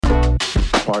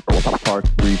Part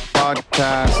 3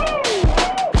 podcast.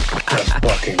 Let's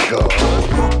fucking go.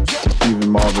 Stephen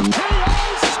Malbon.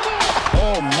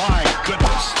 Oh my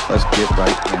goodness. Let's get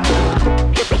right into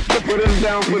it. Put him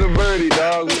down for the birdie,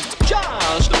 dog.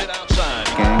 Just a bit outside.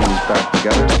 Gang is back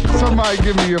together. Somebody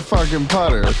give me your fucking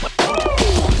putter.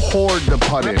 Hoard the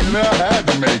putt in. I had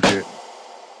to make it.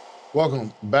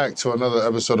 Welcome back to another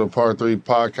episode of Part 3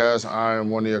 podcast. I am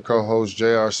one of your co-hosts,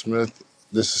 J.R. Smith.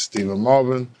 This is Stephen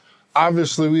Malbon.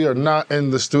 Obviously, we are not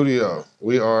in the studio.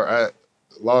 We are at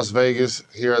Las Vegas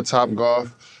here at Top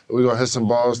Golf. We're going to hit some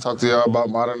balls, talk to y'all about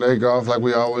modern day golf like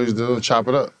we always do, and chop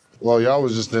it up. Well, y'all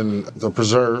was just in the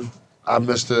Preserve. I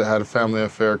missed it, had a family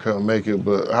affair, couldn't make it,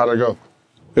 but how'd it go?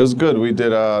 It was good. We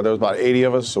did, there was about 80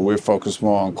 of us, so we're focused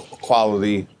more on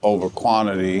quality over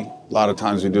quantity. A lot of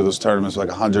times we do those tournaments like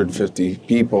 150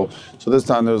 people. So this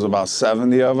time there was about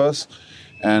 70 of us.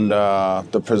 And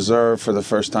the Preserve, for the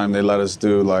first time, they let us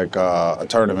do like a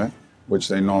tournament, which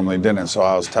they normally didn't. So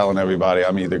I was telling everybody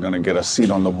I'm either going to get a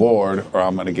seat on the board or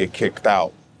I'm going to get kicked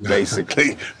out,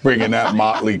 basically, bringing that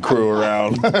motley crew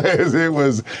around. It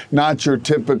was not your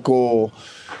typical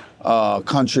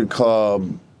country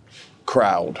club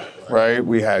crowd, right?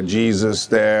 We had Jesus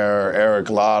there,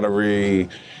 Eric Lottery,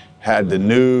 had the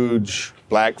Nuge,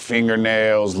 black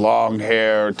fingernails, long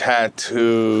hair,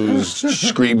 tattoos,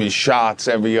 screaming shots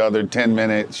every other 10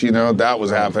 minutes, you know, that was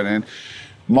happening.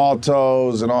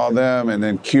 Maltos and all them, and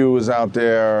then Q was out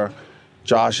there,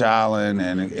 Josh Allen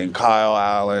and Kyle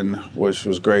Allen, which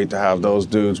was great to have those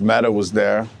dudes. Meta was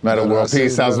there, Meta World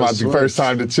Peace. That was my first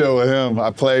time to chill with him.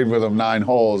 I played with him 9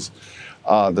 holes.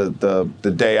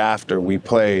 The day after we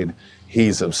played,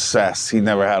 he's obsessed. He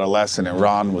never had a lesson, and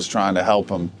Ron was trying to help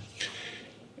him.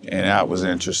 And that was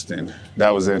interesting.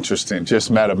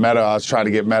 Just Meta. I was trying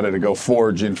to get Meta to go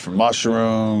foraging for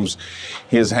mushrooms.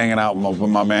 He was hanging out with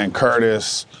my man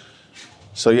Curtis.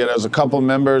 So yeah, there was a couple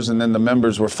members, and then the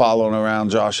members were following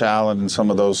around Josh Allen and some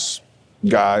of those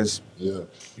guys. Yeah.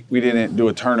 We didn't do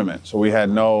a tournament, so we had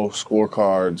no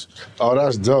scorecards. Oh,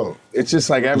 that's dope. It's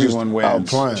just like everyone wins.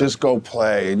 Outplaying. Just go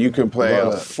play, and you can play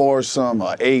a foursome,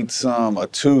 a eightsome, a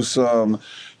twosome.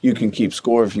 You can keep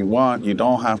score if you want. You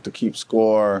don't have to keep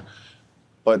score.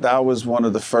 But that was one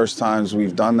of the first times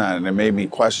we've done that, and it made me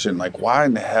question, like, why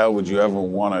in the hell would you ever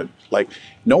want to, like,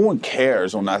 no one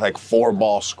cares on that, like,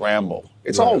 4-ball scramble.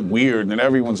 It's all weird, and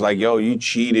everyone's like, yo, you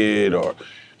cheated, or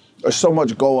there's so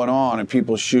much going on, and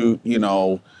people shoot,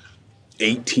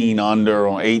 18 under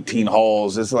on 18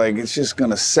 holes. It's like, it's just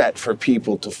going to set for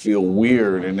people to feel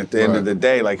weird, and at the end of the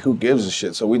day, like, who gives a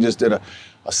shit? So we just did a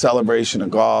celebration of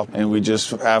golf, and we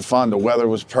just have fun. The weather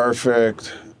was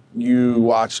perfect. You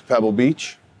watched Pebble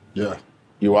Beach? Yeah.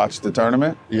 You watched the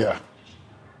tournament? Yeah.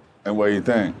 And what do you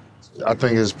think? I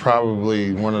think it's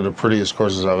probably one of the prettiest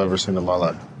courses I've ever seen in my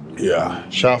life. Yeah.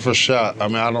 Shot for shot. I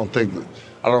mean,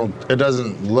 it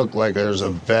doesn't look like there's a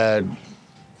bad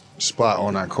spot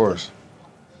on that course.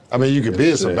 I mean, you could be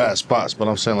in some bad spots, but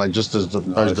I'm saying, like, just as the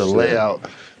layout,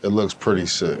 it looks pretty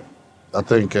sick. I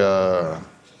think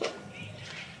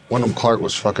Wyndham Clark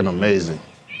was fucking amazing.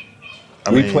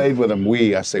 We played with him.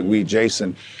 I say we,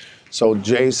 Jason. So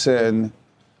Jason,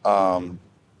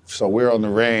 so we're on the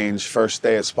range, first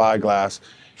day at Spyglass.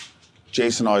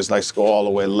 Jason always likes to go all the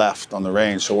way left on the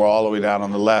range, so we're all the way down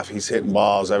on the left. He's hitting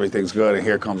balls, everything's good, and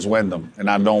here comes Wyndham. And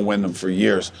I've known Wyndham for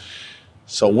years.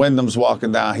 So Wyndham's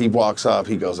walking down, he walks up,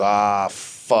 he goes,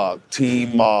 fuck,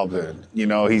 Team Malbon.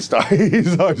 He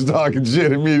starts talking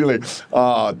shit immediately.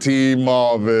 Team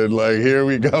Malbon, like, here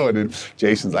we go. And then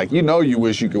Jason's like, you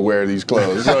wish you could wear these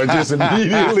clothes. So it just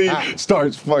immediately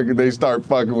they start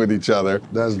fucking with each other.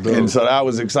 That's dope. And so that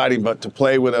was exciting, but to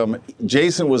play with him,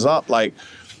 Jason was up, like,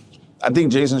 I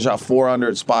think Jason shot 4 under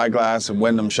at Spyglass, and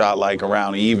Wyndham shot like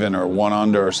around even or 1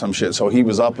 under or some shit. So he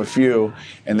was up a few,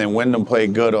 and then Wyndham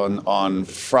played good on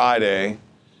Friday.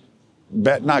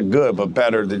 Not good, but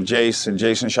better than Jason.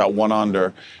 Jason shot 1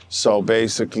 under. So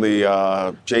basically,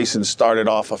 Jason started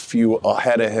off a few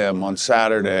ahead of him on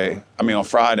Friday,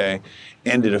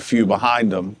 ended a few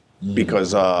behind him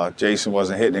because Jason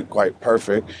wasn't hitting it quite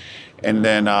perfect. And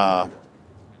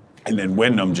then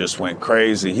Wyndham just went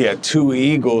crazy. He had 2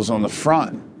 eagles on the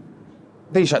front.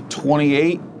 I think he shot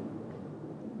 28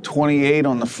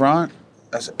 on the front.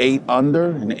 That's 8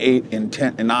 under in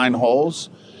 9 holes.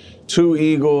 2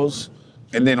 eagles.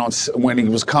 And then when he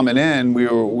was coming in, we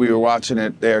were watching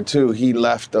it there too. He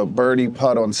left a birdie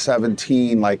putt on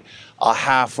 17, like a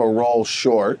half a roll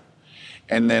short,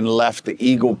 and then left the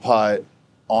eagle putt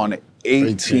on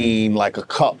 18, like a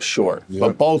cup short. Yep.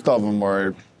 But both of them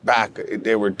were back.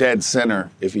 They were dead center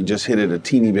if he just hit it a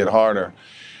teeny bit harder.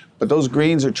 But those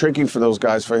greens are tricky for those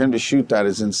guys. For him to shoot that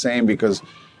is insane because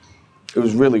it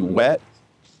was really wet.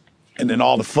 And then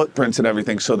all the footprints and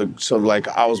everything. So like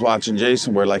I was watching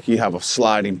Jason where like he have a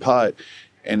sliding putt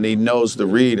and he knows the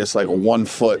read. It's like a 1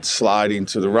 foot sliding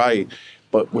to the right.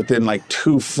 But within like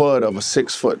 2 foot of a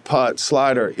 6 foot putt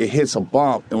slider, it hits a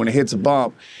bump. And when it hits a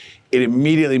bump, it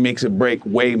immediately makes it break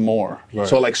way more. Right.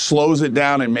 So it like slows it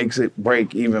down and makes it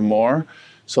break even more.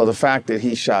 So the fact that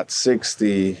he shot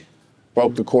 60,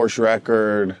 broke the course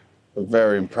record, was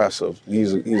very impressive.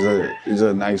 He's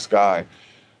a nice guy.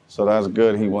 So that's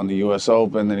good. He won the U.S.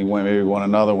 Open, then he maybe won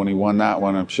another when he won that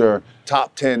one, I'm sure.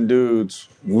 Top 10 dudes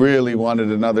really wanted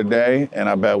another day, and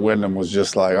I bet Wyndham was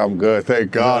just like, I'm good,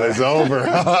 thank God it's over.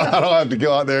 I don't have to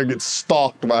go out there and get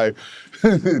stalked by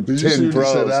 10 Did you see what pros.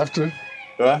 he said after?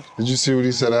 What? Did you see what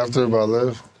he said after about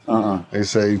Liv? He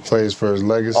said he plays for his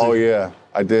legacy. Oh, yeah,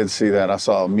 I did see that. I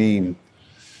saw a meme.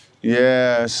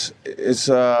 Yes, it's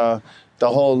the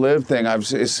whole Liv thing.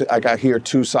 Like I hear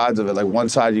two sides of it. Like one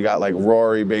side you got like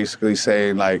Rory basically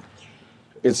saying like,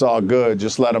 it's all good,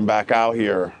 just let him back out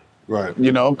here. Right.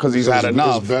 You know, because he's had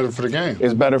enough. It's better for the game.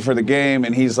 It's better for the game,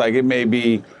 and he's like, it may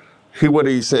be, what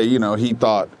did he say? You know, he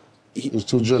thought. He was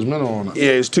too judgmental on it.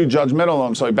 Yeah, he's too judgmental on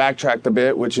him, so he backtracked a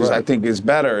bit, which is, right. I think, is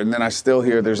better. And then I still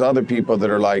hear there's other people that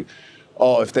are like,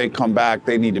 oh, if they come back,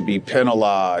 they need to be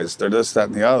penalized, or this, that,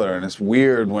 and the other. And it's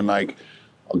weird when, like,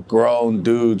 a grown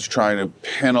dude's trying to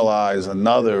penalize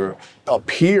a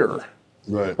peer.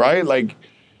 Right. Right? Like,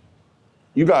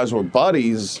 you guys were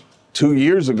buddies 2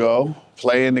 years ago,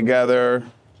 playing together,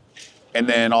 and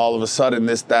then all of a sudden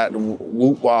this, that,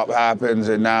 whoop-wop happens,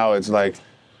 and now it's like,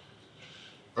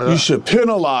 you should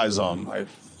penalize them. Like,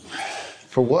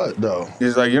 for what, though?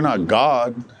 He's like, you're not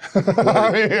God.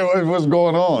 I mean, what's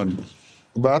going on?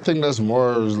 But I think that's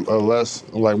more or less,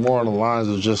 like more on the lines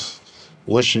of just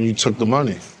wishing you took the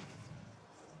money.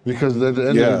 Because at the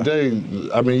end of the day,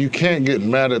 I mean, you can't get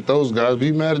mad at those guys.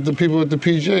 Be mad at the people at the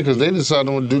PGA because they decided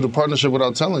to do the partnership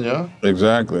without telling y'all.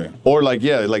 Exactly. Or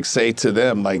like say to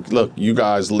them, like, look, you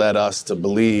guys led us to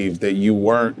believe that you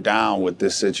weren't down with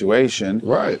this situation.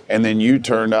 Right. And then you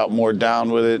turned out more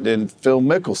down with it than Phil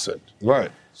Mickelson.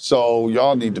 Right. So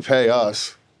y'all need to pay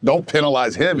us. Don't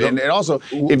penalize him. Yep. And also,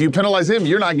 if you penalize him,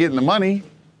 you're not getting the money.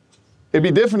 It'd be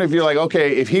different if you're like,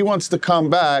 okay, if he wants to come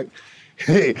back,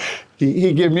 hey,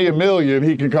 he give me $1 million,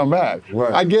 he can come back.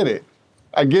 Right. I get it.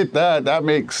 I get that. That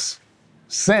makes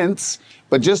sense.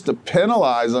 But just to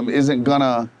penalize him isn't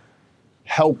gonna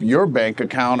help your bank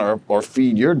account or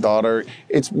feed your daughter.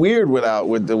 It's weird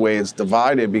with the way it's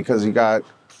divided because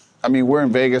we're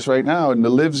in Vegas right now and the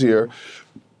Liv's here.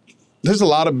 There's a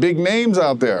lot of big names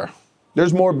out there.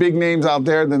 There's more big names out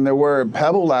there than there were at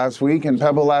Pebble last week, and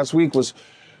Pebble last week was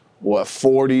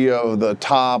 40 of the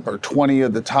top or 20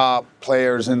 of the top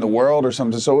players in the world or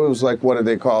something. So it was like, what do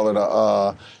they call it?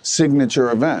 A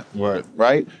signature event.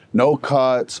 Right? No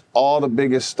cuts. All the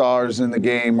biggest stars in the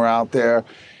game were out there.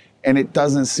 And it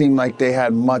doesn't seem like they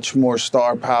had much more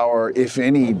star power, if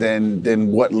any,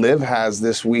 than what Liv has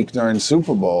this week during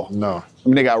Super Bowl. No. I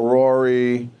mean, they got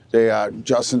Rory, they got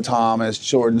Justin Thomas,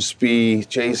 Jordan Spieth,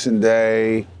 Jason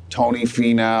Day, Tony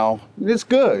Finau. It's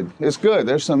good. It's good.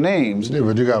 There's some names. Yeah,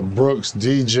 but you got Brooks,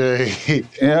 DJ.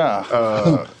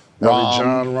 Yeah.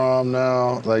 John Rahm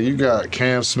now. Like, you got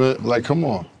Cam Smith. Like, come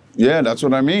on. Yeah, that's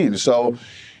what I mean. So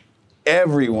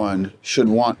everyone should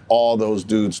want all those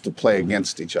dudes to play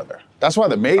against each other. That's why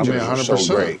the majors are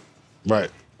so great. Right.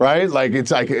 Right? Like,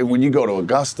 it's like when you go to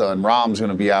Augusta and Rahm's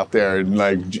going to be out there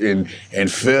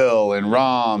and Phil and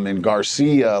Rahm and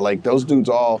Garcia, like those dudes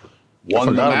all won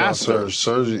the Masters.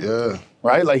 Sergio, yeah.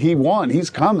 Right? Like he won. He's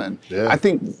coming. Yeah. I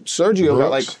think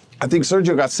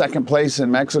Sergio got second place in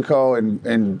Mexico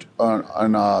and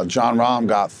John Rahm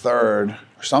got third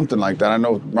or something like that. I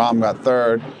know Rahm got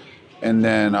third. And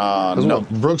then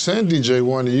Brooks and DJ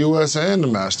won the US and the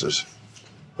Masters.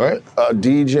 Right?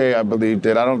 DJ, I believe,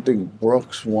 did. I don't think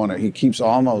Brooks won it. He keeps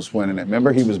almost winning it.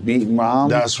 Remember, he was beating Rahm?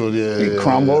 That's what, He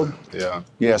crumbled? Yeah.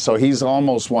 Yeah, so he's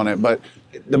almost won it. But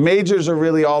the majors are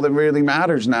really all that really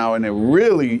matters now, and it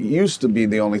really used to be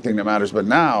the only thing that matters, but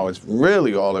now it's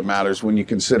really all that matters when you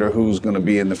consider who's going to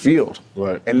be in the field.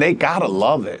 Right. And they got to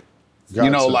love it.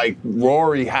 Like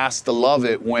Rory has to love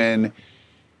it when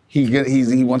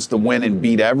he wants to win and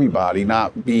beat everybody,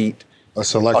 not beat a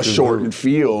shortened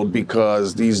field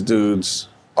because these dudes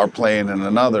are playing in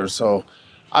another. So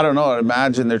I don't know. I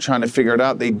imagine they're trying to figure it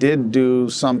out. They did do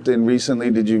something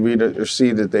recently. Did you read it or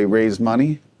see that they raised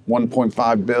money?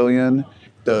 $1.5 billion.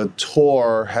 The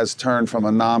tour has turned from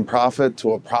a nonprofit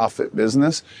to a profit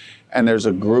business. And there's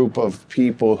a group of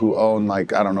people who own,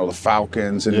 like, I don't know, the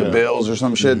Falcons and the Bills or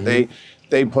some shit. Mm-hmm.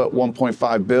 they put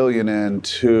 1.5 billion in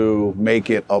to make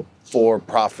it a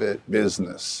for-profit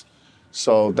business.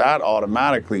 So that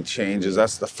automatically changes.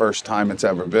 That's the first time it's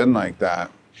ever been like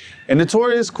that. And the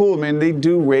tour is cool, man. They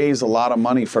do raise a lot of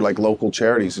money for like local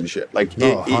charities and shit. Like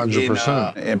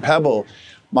 100%. In Pebble,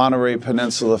 Monterey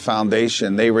Peninsula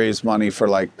Foundation, they raise money for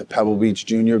like the Pebble Beach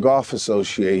Junior Golf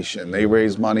Association. They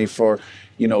raise money for,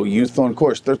 youth on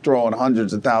course. They're throwing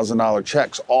hundreds of $1,000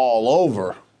 checks all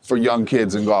over for young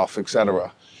kids in golf, et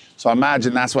cetera. So I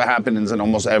imagine that's what happens in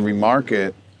almost every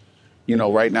market.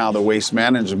 Right now the waste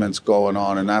management's going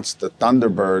on, and that's the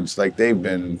Thunderbirds. Like, they've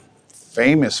been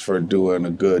famous for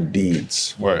doing good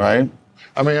deeds, right?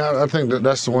 I mean, I think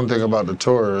that's the one thing about the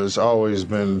tour. It's always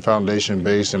been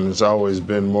foundation-based, and it's always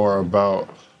been more about,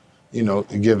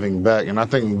 giving back. And I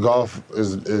think golf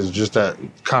is just that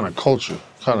kind of culture,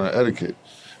 kind of etiquette.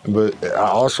 But I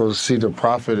also see the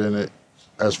profit in it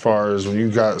as far as when you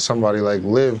got somebody like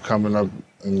Liv coming up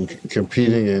and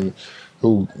competing and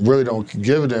who really don't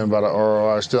give a damn about an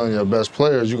ROI, stealing your best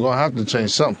players, you're going to have to change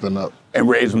something up. And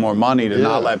raise more money to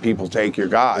not let people take your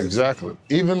guys. Exactly.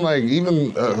 Even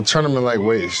a tournament like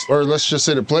Waste, or let's just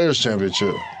say the Players'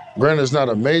 Championship. Granted, it's not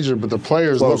a major, but the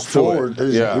players look forward.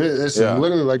 It's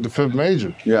literally like the 5th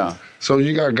major. Yeah. So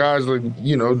you got guys like,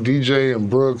 DJ and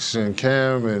Brooks and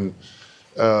Cam and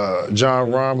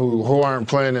John Rahm who aren't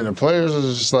playing in the Players.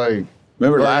 It's just like,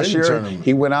 remember last year,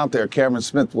 he went out there, Cameron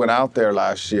Smith went out there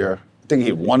last year. I think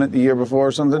he won it the year before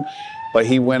or something, but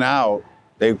he went out,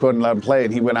 they couldn't let him play,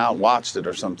 and he went out and watched it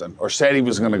or something, or said he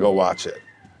was going to go watch it.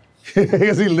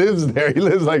 Because he lives there. He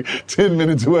lives like 10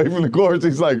 minutes away from the course.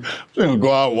 He's like, I'm going to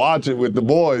go out and watch it with the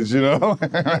boys,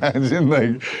 Imagine,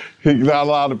 like, he's not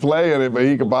allowed to play in it, but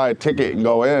he could buy a ticket and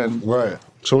go in. Right.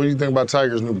 So what do you think about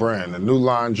Tiger's new brand? The new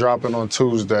line dropping on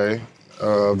Tuesday.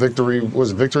 Victory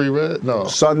Red? No.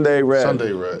 Sunday Red.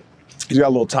 Sunday Red. He's got a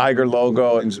little tiger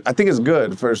logo. I think it's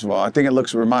good, first of all. I think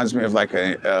it reminds me of like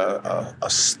a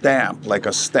stamp, like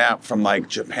a stamp from like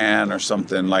Japan or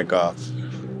something, like the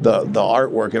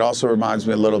artwork. It also reminds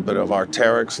me a little bit of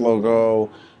Arc'teryx logo,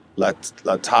 La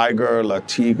Tiger, La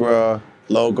Tigre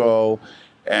logo,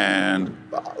 and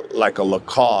like a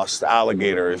Lacoste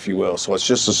alligator, if you will. So it's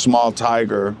just a small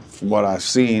tiger from what I've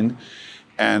seen.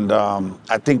 And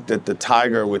I think that the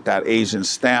tiger with that Asian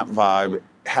stamp vibe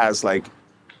has like,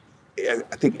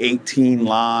 I think 18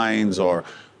 lines or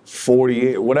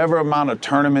 48, whatever amount of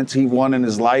tournaments he won in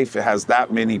his life, it has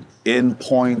that many end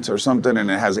points or something,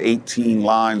 and it has 18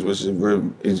 lines, which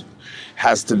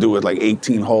has to do with like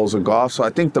 18 holes of golf. So I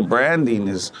think the branding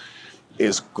is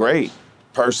great.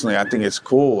 Personally, I think it's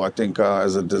cool. I think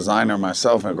as a designer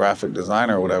myself, a graphic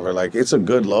designer or whatever, like, it's a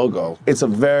good logo. It's a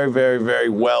very, very, very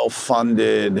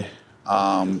well-funded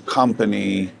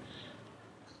company.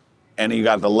 And you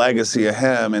got the legacy of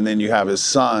him, and then you have his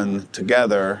son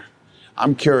together.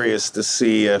 I'm curious to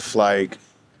see if like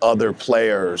other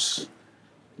players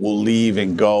will leave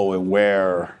and go and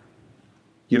wear,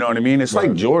 you know what I mean? It's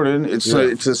like Jordan. It's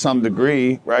to some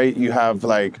degree, right? You have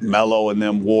like Melo and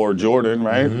them wore Jordan,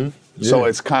 right? Mm-hmm. Yeah. So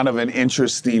it's kind of an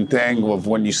interesting thing of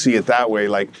when you see it that way.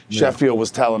 Like Sheffield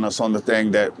was telling us on the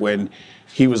thing that when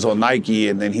he was on Nike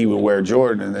and then he would wear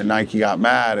Jordan, and then Nike got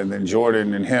mad, and then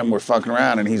Jordan and him were fucking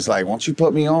around, and he's like, why don't you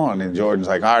put me on? And Jordan's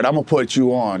like, all right, I'm gonna put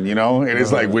you on, And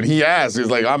it's like, when he asks, it's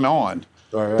like, I'm on.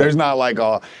 Right. There's not like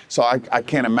so I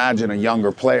can't imagine a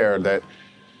younger player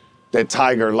that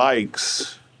Tiger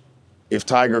likes. If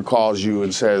Tiger calls you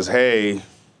and says, hey,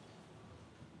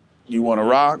 you wanna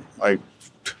rock? Like,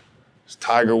 it's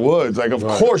Tiger Woods. Like, of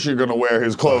course you're gonna wear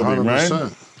his clothing, 100%.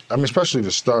 Right? I mean, especially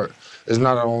to start. It's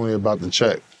not only about the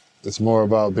check. It's more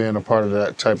about being a part of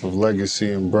that type of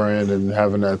legacy and brand and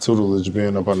having that tutelage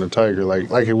being up on the Tiger,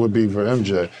 like it would be for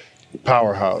MJ.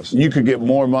 Powerhouse. You could get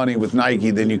more money with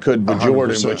Nike than you could with 100%.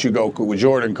 Jordan, but you go with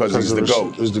Jordan because he's the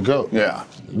GOAT. He's the GOAT. Yeah.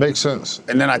 Makes sense.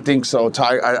 And then I think so,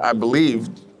 I believe,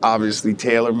 obviously,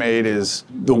 TaylorMade is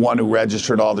the one who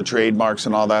registered all the trademarks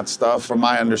and all that stuff. From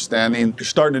my understanding, they're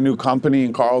starting a new company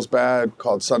in Carlsbad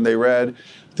called Sunday Red.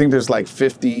 I think there's like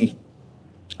 50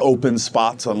 open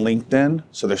spots on LinkedIn,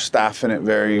 so they're staffing it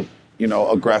very,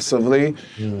 aggressively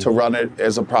to run it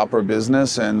as a proper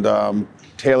business. And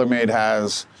TaylorMade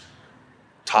has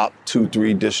top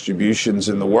 2-3 distributions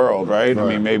in the world, right? I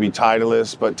mean, maybe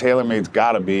Titleist, but TaylorMade's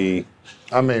got to be.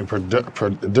 I mean,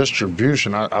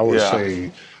 distribution. I would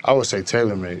say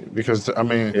TaylorMade because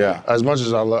as much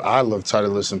as I love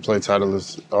Titleist and play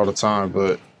Titleist all the time,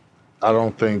 but I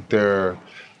don't think they're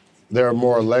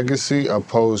more legacy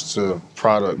opposed to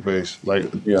product based. Like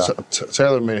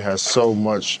TaylorMade has so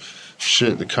much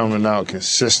shit that coming out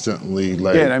consistently.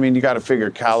 Like, Yeah, and I mean, you got to figure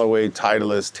Callaway,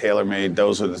 Titleist, TaylorMade,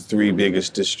 those are the three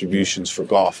biggest distributions for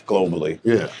golf globally.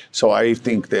 Yeah. So I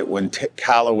think that when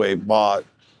Callaway bought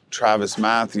Travis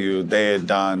Matthew, they had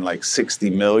done like 60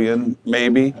 million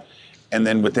maybe. And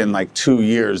then within like 2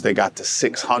 years, they got to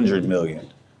 600 million.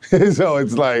 So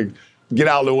it's like, get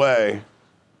out of the way,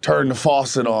 turn the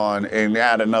faucet on, and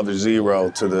add another zero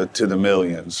to the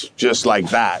millions, just like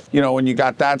that. You know, when you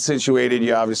got that situated,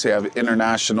 you obviously have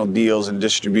international deals and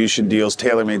distribution deals.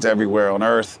 TaylorMade's everywhere on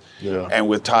earth. Yeah. And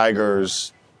with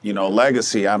Tiger's, you know,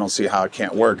 legacy, I don't see how it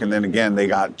can't work. And then again, they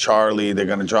got Charlie, they're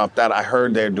gonna drop that. I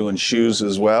heard they're doing shoes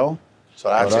as well. So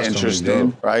that's that's gonna be interesting,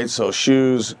 dope. right? So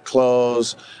shoes,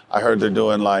 clothes. I heard they're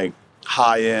doing like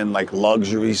high-end, like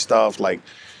luxury stuff, like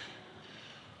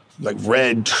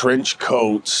red trench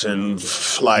coats and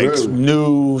like Really?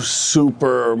 new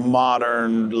super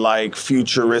modern like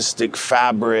futuristic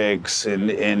fabrics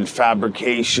and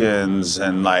fabrications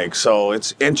and like, so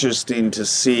it's interesting to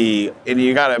see. And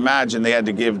you got to imagine they had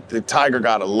to give, the Tiger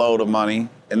got a load of money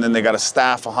and then they got to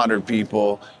staff 100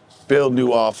 people, build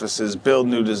new offices, build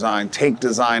new design, take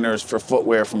designers for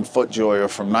footwear from FootJoy or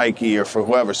from Nike or for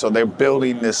whoever. So they're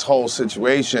building this whole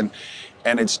situation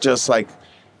and it's just like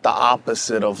the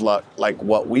opposite of like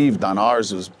what we've done.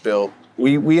 Ours was built.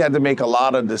 We had to make a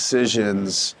lot of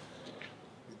decisions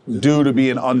due to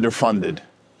being underfunded.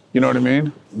 You know what I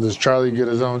mean? Does Charlie get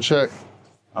his own check?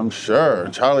 I'm sure.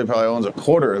 Charlie probably owns a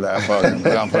quarter of that fucking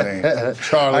company.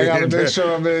 Charlie, I gotta make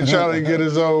sure, man, Charlie get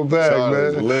his own bag,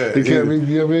 Charlie's man. lit. He can't be,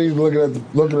 you know what I mean?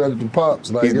 Looking at the pops.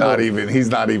 Like, He's not yo, even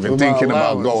with thinking my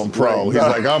about allowance. going pro. Like, He's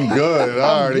like, I'm good.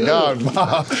 I already got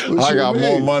I you got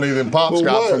more mean? money than Pops For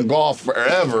got what? from golf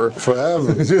forever.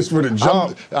 Forever. Just for the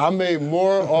jump. I made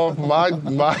more off my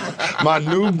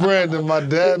new brand than my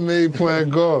dad made playing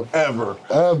golf. Ever.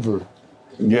 Ever.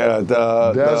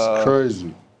 That's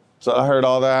crazy. So I heard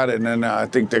all that, and then I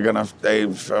think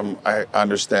I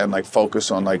understand, like focus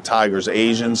on like Tiger's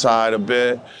Asian side a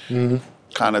bit,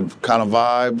 kind of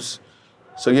vibes.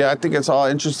 So yeah, I think it's all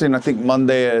interesting. I think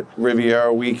Monday at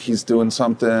Riviera Week, he's doing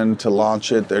something to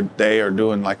launch it. They are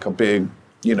doing like a big,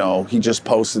 you know, he just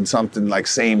posted something like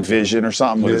same vision or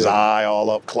something with his eye all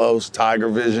up close, Tiger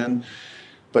vision.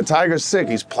 But Tiger's sick.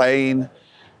 He's playing.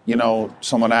 You know,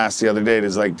 someone asked the other day,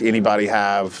 does like anybody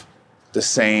have the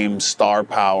same star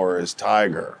power as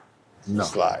Tiger? No.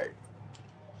 It's like,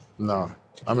 No.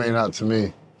 I mean, not to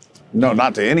me. no,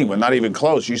 not to anyone, not even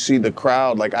close. You see the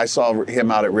crowd, like I saw him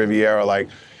out at Riviera like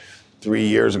 4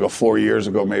 years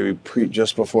ago, maybe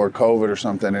just before COVID or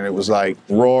something, and it was like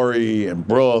Rory and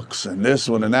Brooks and this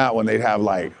one and that one, they'd have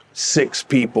like 6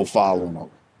 people following them.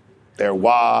 Their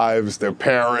wives, their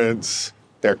parents,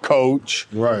 their coach.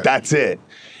 Right. That's it.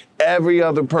 Every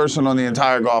other person on the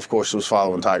entire golf course was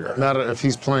following Tiger. Matter if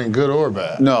he's playing good or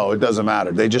bad. No, it doesn't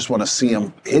matter. They just want to see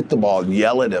him hit the ball and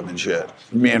yell at him and shit.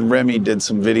 Me and Remy did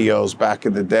some videos back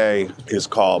in the day. It's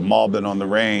called Malbon on the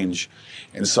Range.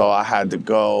 And so I had to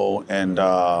go and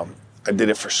I did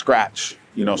it for Scratch,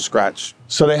 you know, Scratch.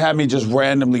 So they had me just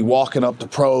randomly walking up to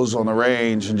pros on the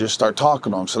range and just start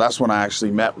talking to them. So that's when I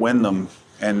actually met Wyndham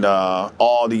and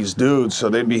all these dudes. So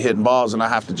they'd be hitting balls and I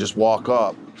have to just walk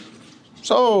up.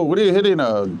 So, what are you hitting,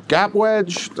 a gap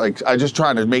wedge? Like, I just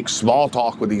trying to make small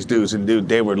talk with these dudes, and dude,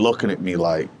 they were looking at me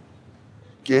like,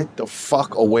 get the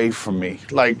fuck away from me.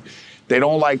 Like, they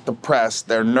don't like the press,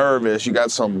 they're nervous. You got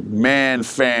some man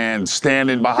fan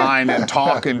standing behind and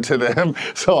talking to them.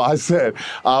 So I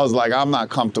was like, I'm not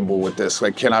comfortable with this.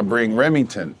 Like, can I bring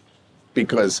Remington?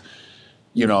 Because,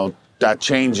 you know, that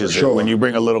changes it. When you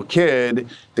bring a little kid,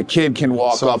 the kid can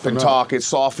walk up and talk. It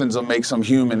softens them, makes them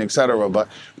human, etc. But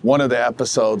one of the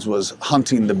episodes was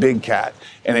hunting the big cat,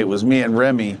 and it was me and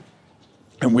Remy,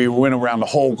 and we went around the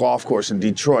whole golf course in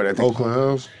Detroit. I think, Oakland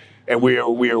Hills. and we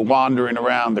were wandering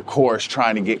around the course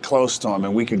trying to get close to him,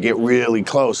 and we could get really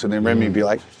close, and then Remy would be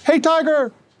like, "Hey,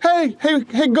 Tiger! Hey,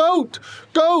 goat,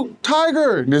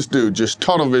 Tiger!" And this dude just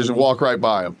tunnel vision, walk right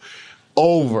by him.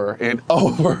 Over and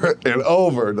over and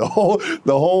over. The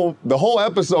whole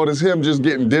episode is him just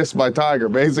getting dissed by Tiger.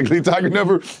 Basically, Tiger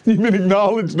never even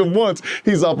acknowledged him once.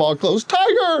 He's up all close.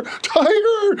 Tiger!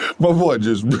 My boy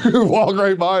just walked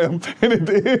right by him. And at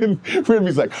the end,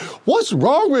 Remy's like, what's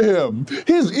wrong with him?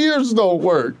 His ears don't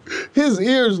work.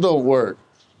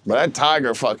 But that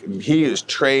Tiger he is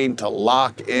trained to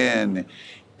lock in.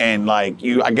 And like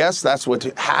I guess that's what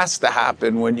has to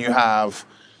happen when you have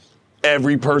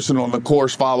every person on the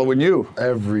course following you.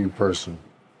 Every person.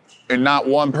 And not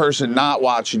one person not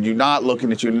watching you, not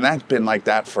looking at you. And that's been like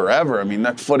that forever. I mean,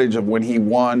 that footage of when he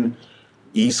won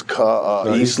East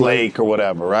Lake or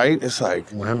whatever, right? It's like,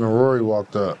 When him and Rory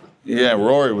walked up. Yeah,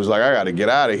 Rory was like, I got to get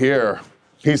out of here.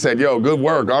 He said, yo, good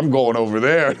work. I'm going over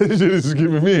there. This shit is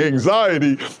giving me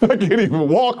anxiety. I can't even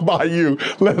walk by you,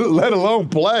 let alone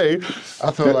play.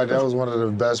 I feel like that was one of the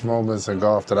best moments in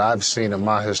golf that I've seen in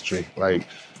my history. Like,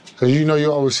 because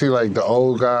you always see like the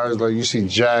old guys, like you see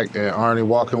Jack and Arnie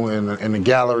walking in the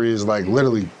galleries, like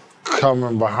literally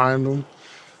coming behind them.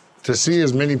 To see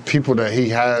as many people that he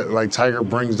had, like Tiger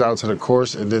brings out to the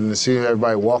course, and then to see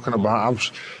everybody walking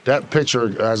behind, that picture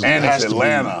has it's to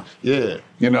Atlanta. Yeah.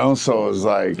 So it's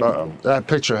like... That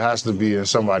picture has to be in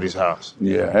somebody's house.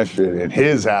 Yeah, that shit in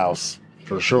his house.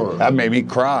 For sure. That made me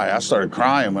cry. I started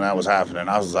crying when that was happening.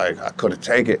 I was like, I couldn't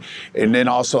take it. And then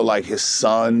also like his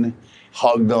son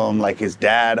hugged him, like his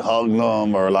dad hugged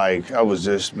him, or like, it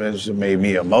just made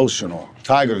me emotional.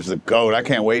 Tiger's the GOAT. I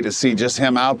can't wait to see just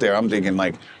him out there. I'm thinking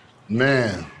like,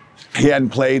 man, he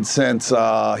hadn't played since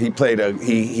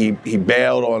he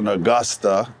bailed on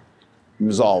Augusta. He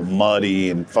was all muddy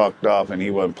and fucked up, and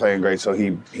he wasn't playing great, so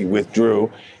he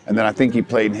withdrew. And then I think he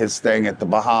played his thing at the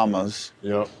Bahamas.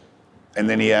 Yep. And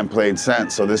then he hadn't played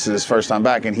since. So this is his first time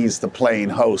back, and he's the playing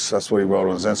host. That's what he wrote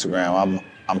on his Instagram.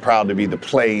 I'm proud to be the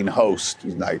playing host.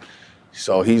 He's like,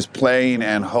 so he's playing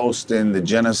and hosting the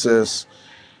Genesis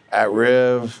at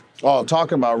Riv. Oh,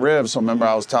 talking about Riv, so remember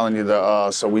I was telling you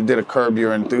so we did a Curb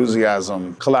Your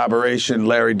Enthusiasm collaboration.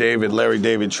 Larry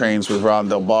David trains with Ron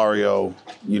Del Barrio.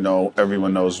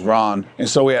 Everyone knows Ron. And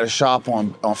so we had a shop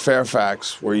on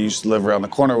Fairfax where he used to live around the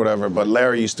corner or whatever, but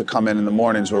Larry used to come in the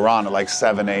mornings with Ron at like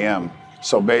 7 a.m.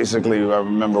 So basically, I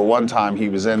remember one time he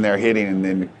was in there hitting, and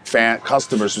then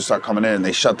customers would start coming in, and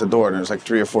they shut the door, and there's like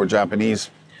 3 or 4 Japanese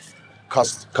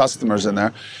customers in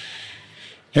there.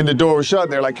 And the door was shut.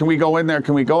 They're like, can we go in there?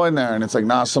 Can we go in there? And it's like,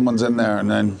 nah, someone's in there. And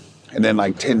then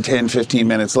like 15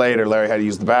 minutes later, Larry had to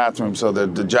use the bathroom. So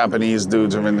the Japanese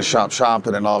dudes are in the shop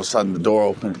shopping, and all of a sudden the door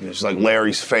opened. It's like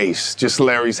Larry's face, just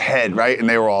Larry's head, right? And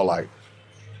they were all like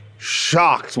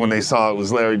shocked when they saw it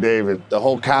was Larry David. The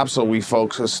whole capsule, we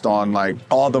focused on like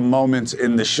all the moments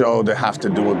in the show that have to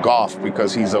do with golf,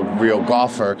 because he's a real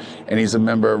golfer and he's a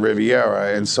member of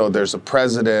Riviera. And so there's a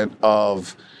president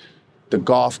of the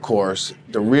golf course.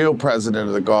 The real president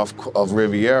of the golf of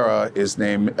Riviera is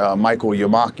named Michael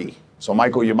Yamaki. So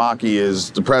Michael Yamaki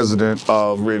is the president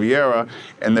of Riviera,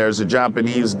 and there's a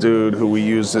Japanese dude who we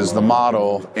use as the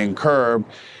model in Curb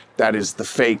that is the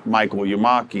fake Michael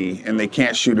Yamaki, and they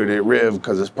can't shoot it at Riv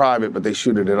because it's private, but they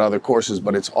shoot it at other courses,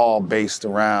 but it's all based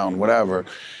around whatever.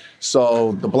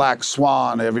 So the Black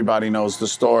Swan, everybody knows the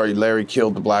story. Larry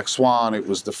killed the Black Swan. It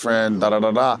was the friend,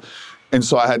 da-da-da-da. And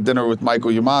so I had dinner with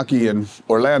Michael Yamaki in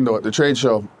Orlando at the trade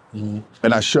show. Mm-hmm.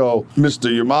 And I show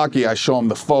Mr. Yamaki, I show him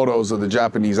the photos of the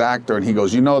Japanese actor, and he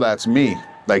goes, that's me.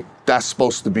 Like, that's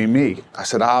supposed to be me. I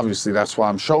said, obviously, that's why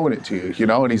I'm showing it to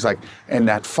you, And he's like, and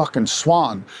that fucking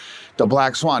swan, the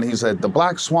Black Swan. He said, the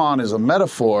Black Swan is a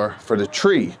metaphor for the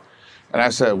tree. And I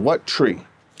said, what tree?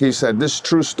 He said, this is a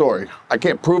true story. I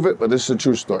can't prove it, but this is a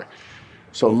true story.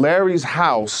 So Larry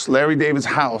David's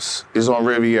house is on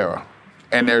Riviera.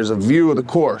 And there's a view of the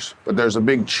course, but there's a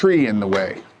big tree in the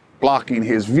way, blocking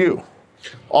his view.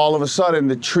 All of a sudden,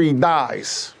 the tree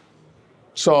dies.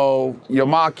 So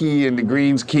Yamaki and the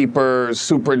greenskeepers,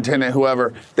 superintendent,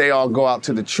 whoever, they all go out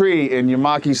to the tree, and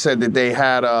Yamaki said that they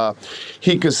had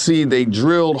he could see they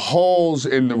drilled holes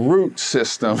in the root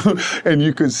system, and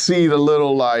you could see the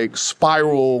little like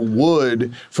spiral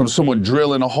wood from someone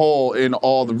drilling a hole in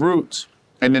all the roots.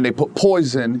 And then they put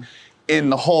poison in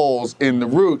the holes in the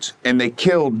roots, and they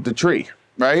killed the tree,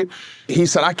 right? He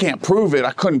said, I can't prove it.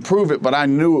 I couldn't prove it, but I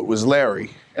knew it was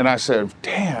Larry. And I said,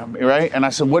 damn, right? And I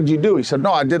said, what'd you do? He said,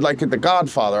 no, I did like at The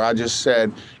Godfather. I just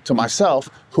said to myself,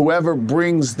 whoever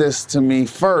brings this to me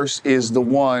first is the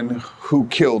one who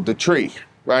killed the tree,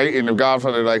 right? In The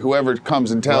Godfather, like whoever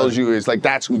comes and tells you is like,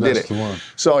 that's who did it. The one.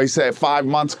 So he said, 5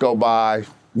 months go by,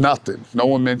 nothing. No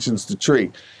one mentions the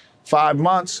tree. 5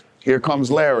 months, here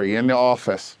comes Larry in the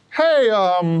office. Hey,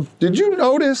 did you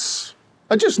notice?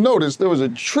 I just noticed there was a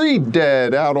tree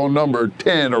dead out on number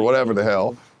 10 or whatever the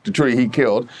hell, the tree he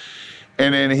killed.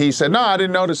 And then he said, no, I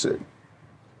didn't notice it.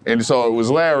 And so it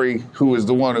was Larry who was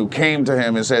the one who came to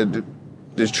him and said,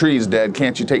 this tree's dead,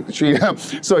 can't you take the tree down?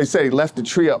 So he said he left the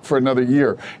tree up for another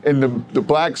year. And the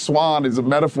Black Swan is a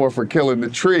metaphor for killing the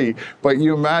tree. But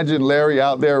you imagine Larry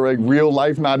out there, like real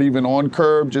life, not even on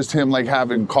Curb, just him like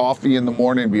having coffee in the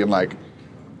morning being like,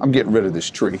 I'm getting rid of this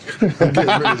tree. I'm getting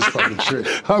rid of this fucking tree.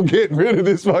 I'm getting rid of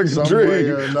this fucking Some tree. way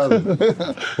or another.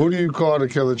 Who do you call to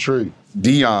kill a tree?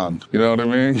 Dion, you know what I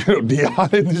mean? You know, Dion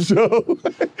in the show,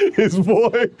 his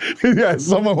boy, yeah,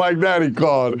 someone like that he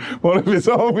called. One of his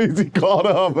homies, he called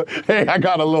up, hey, I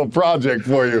got a little project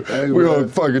for you. Hey, We're man. gonna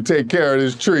fucking take care of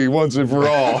this tree once and for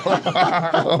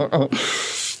all.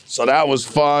 So that was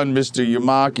fun, Mr.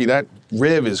 Yamaki. That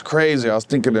rib is crazy. I was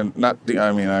thinking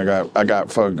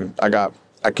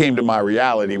I came to my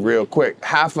reality real quick.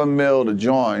 $500,000 to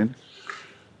join,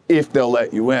 if they'll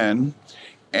let you in.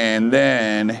 And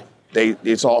then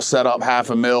it's all set up,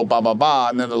 $500,000, blah, blah, blah.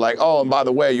 And then they're like, oh, and by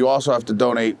the way, you also have to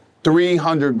donate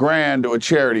 $300,000 to a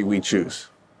charity we choose.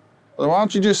 Well, why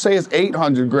don't you just say it's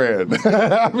 $800,000?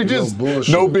 I mean, just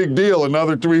bullshit. no big deal,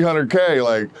 another $300K.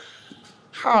 Like,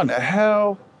 how in the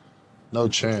hell? No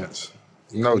chance.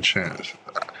 No chance.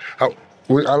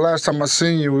 Last time I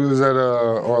seen you, we was at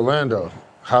Orlando.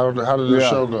 How did the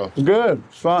show go? Good,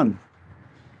 fun.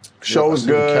 Show was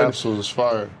The good. capsule was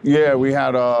fire. Yeah, we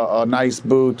had a nice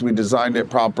booth. We designed it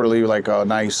properly, like a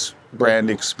nice brand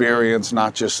experience,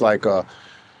 not just like a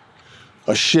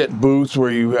shit booth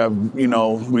where you have, you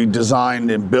know, we designed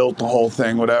and built the whole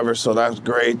thing, whatever. So that's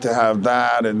great to have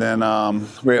that. And then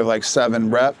we have like 7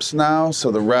 reps now. So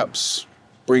the reps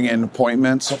bring in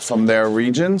appointments from their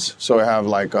regions. So we have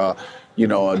like a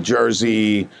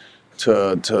Jersey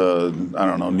to I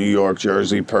don't know, New York,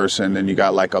 Jersey person. Then you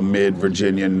got like a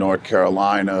mid-Virginia, North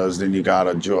Carolinas. Then you got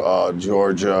a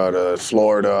Georgia to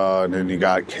Florida. And then you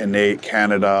got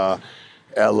Canada,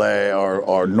 LA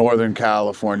or Northern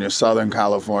California, Southern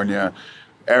California,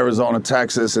 Arizona,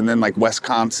 Texas, and then like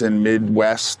Wisconsin,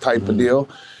 Midwest type of deal.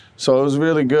 So it was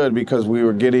really good because we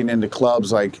were getting into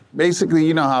clubs like, basically,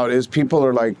 you know how it is. People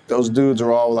are like, those dudes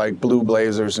are all like blue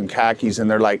blazers and khakis, and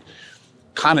they're like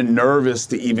kind of nervous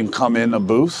to even come in a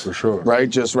booth. For sure. Right?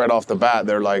 Just right off the bat,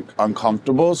 they're like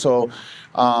uncomfortable. So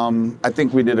I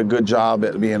think we did a good job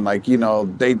at being like, you know,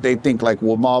 they think like,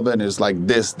 well, Malbon is like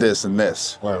this, and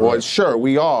this. Right, well, right. sure,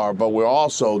 we are, but we're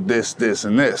also this,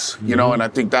 and this, you know, and I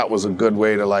think that was a good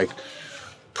way to like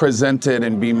present it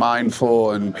and be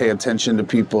mindful and pay attention to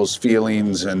people's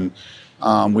feelings. And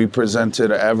we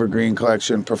presented an evergreen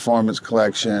collection, performance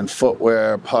collection,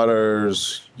 footwear,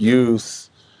 putters, youth.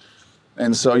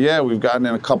 And so, yeah, we've gotten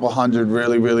in a couple hundred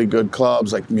really, really good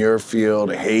clubs like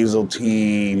Muirfield,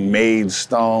 Hazeltine,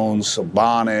 Maidstone,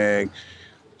 Sobonic,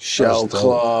 Shell That's dope.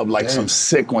 Club, like Damn. some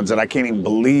sick ones that I can't even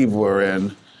believe we're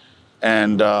in.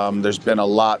 And there's been a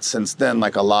lot since then,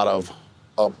 like a lot of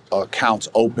accounts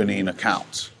opening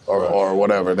accounts or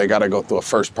whatever. They got to go through a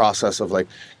first process of like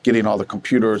getting all the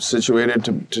computers situated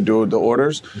to do the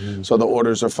orders. So the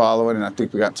orders are following, and I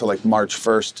think we got to like March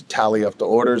 1st to tally up the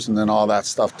orders, and then all that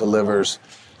stuff delivers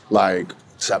like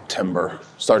September,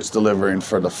 starts delivering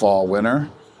for the fall, winter.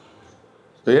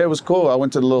 But yeah, it was cool. I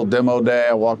went to the little demo day.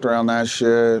 I walked around that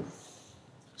shit,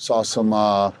 saw some,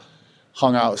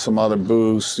 hung out with some other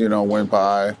booths, you know, went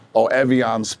by. Oh,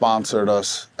 Evian sponsored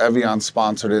us. Evian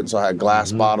sponsored it, so I had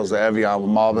glass bottles of Evian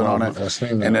with Malbon on it. I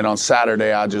seen that. And then on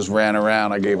Saturday, I just ran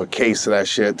around. I gave a case of that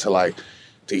shit to like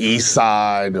the East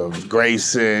Side of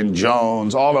Grayson,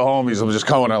 Jones, all the homies. I'm just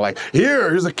coming out like,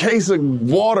 here's a case of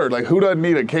water. Like, who doesn't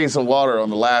need a case of water on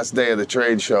the last day of the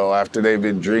trade show after they've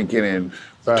been drinking and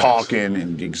Facts. talking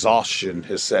and exhaustion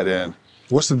has set in?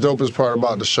 What's the dopest part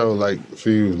about the show, like, for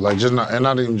you? Like, just not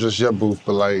even just your booth,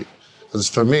 but like, 'cause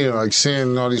for me, like,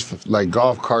 seeing all these like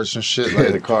golf carts and shit,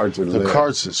 like The carts are lit. the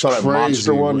carts is Saw that crazy.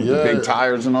 monster one with the big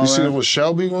tires and all You see that? them with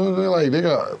Shelby ones? They're like, they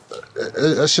got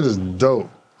that shit is dope.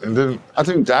 And then I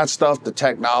think that stuff, the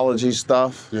technology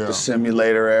stuff, Yeah. the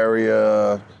simulator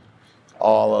area,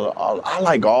 I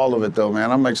like all of it though, man.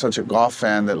 I'm like such a golf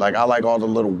fan that like I like all the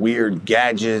little weird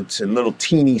gadgets and little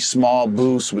teeny small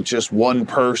booths with just one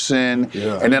person.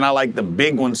 Yeah. And then I like the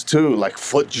big ones too, like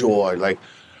FootJoy. Like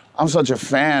I'm such a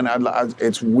fan.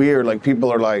 It's weird. Like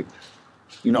people are like,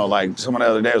 you know, like someone the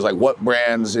other day was like, what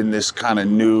brands in this kind of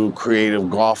new creative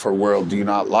golfer world do you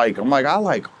not like? I'm like, I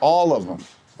like all of them.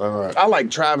 all right. I like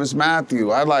Travis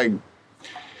Matthew. I like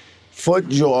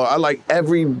FootJoy. I like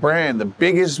every brand, the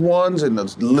biggest ones and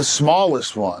the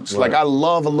smallest ones. Right. Like I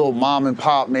love a little mom and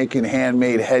pop making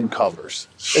handmade head covers.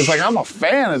 It's like I'm a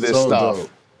fan of this So stuff. dope.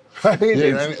 Right? Yeah,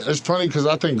 It's- and it's funny because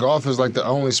I think golf is like the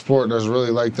only sport that's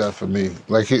really like that for me.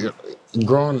 Like even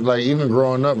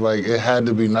growing up, like it had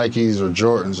to be Nikes or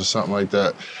Jordans or something like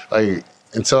that. Like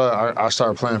until I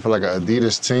started playing for like an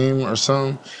Adidas team or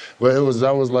something. But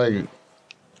that was like,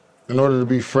 in order to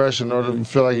be fresh, in order to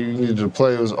feel like you needed to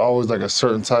play, it was always like a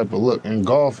certain type of look. In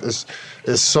golf, it's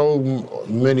so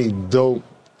many dope,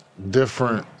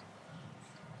 different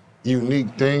unique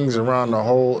things around the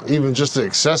whole, even just the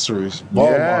accessories,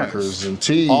 ball markers and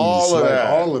tees. All of that.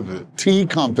 All of it. Tea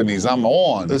companies, I'm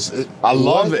on. I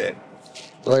love it.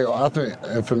 Like, I think,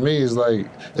 and for me, it's like,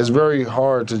 it's very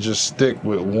hard to just stick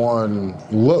with one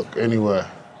look anyway.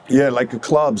 Yeah, like the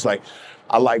clubs, like,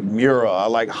 I like Mura, I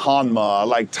like Hanma, I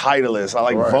like Titleist, I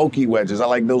like Vokey wedges, I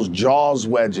like those Jaws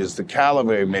wedges the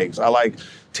Callaway makes, I like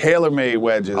TaylorMade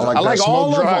wedges, I like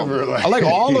all of them. I like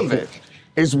all of it.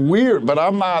 It's weird, but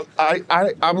I'm not,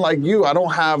 I'm like you, I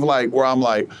don't have like, where I'm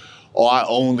like, oh, I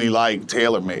only like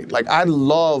TaylorMade. Like, I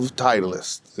love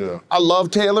Titleist. Yeah. I love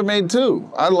TaylorMade too.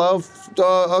 I love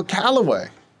Callaway.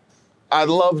 I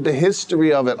love the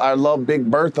history of it. I love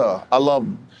Big Bertha. I love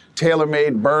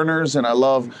TaylorMade burners, and I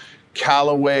love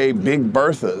Callaway Big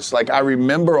Berthas. Like, I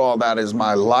remember all that as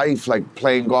my life, like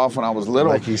playing golf when I was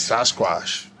little. Like he's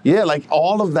Sasquatch. Yeah, like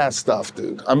all of that stuff,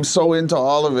 dude. I'm so into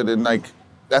all of it, and like,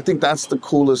 I think that's the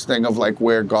coolest thing of like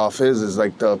where golf is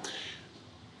like the,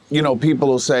 you know, people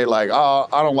will say like, oh,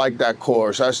 I don't like that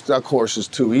course. That course is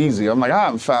too easy. I'm like, I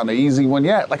haven't found an easy one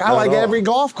yet. Like, I like every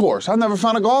golf course. I've never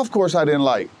found a golf course I didn't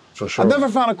like. For sure. I've never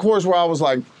found a course where I was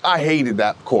like, I hated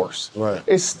that course. Right.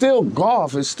 It's still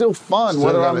golf. It's still fun. Still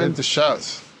Whether I'm hit the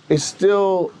shots. It's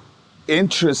still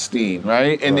interesting,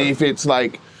 right? And if it's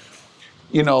like,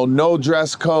 you know, no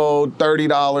dress code,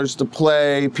 $30 to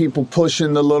play, people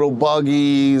pushing the little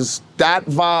buggies, that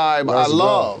vibe I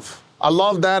love. I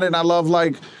love that, and I love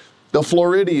like the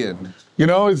Floridian. You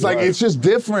know, it's like, it's just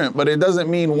different, but it doesn't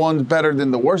mean one's better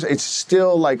than the worst. It's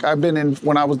still like, I've been in,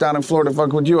 when I was down in Florida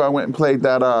fucking with you, I went and played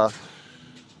that,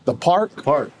 the park.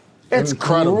 It's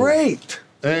incredible. Great.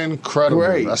 Incredible.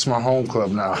 Great. That's my home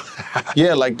club now.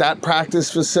 Yeah, like that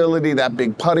practice facility, that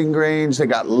big putting range, they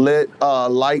got lit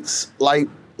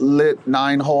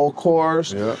 9-hole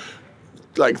course. Yeah.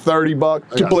 Like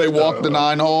 $30 to play walk the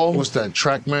 9-hole. What's that?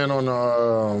 TrackMan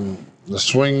on the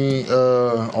swing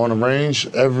on the range.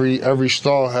 Every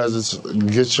stall has its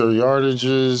get your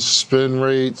yardages, spin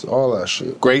rates, all that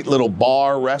shit. Great little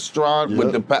bar restaurant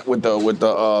with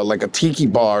the like a tiki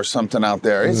bar or something out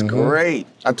there. It's great.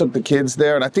 I took the kids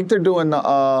there, and I think they're doing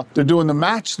the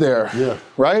match there. Yeah.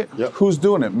 Right? Yep. Who's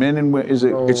doing it? Men and women? Is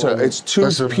it? It's two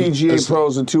PGA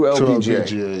pros and two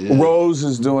LPGA. Yeah. Rose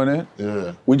is doing it.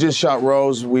 Yeah. We just shot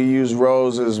Rose. We used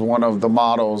Rose as one of the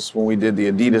models when we did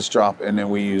the Adidas drop, and then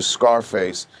we used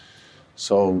Scarface.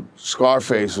 So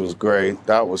Scarface was great.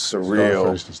 That was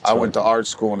surreal. I went to art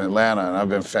school in Atlanta, and I've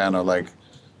been a fan of like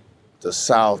the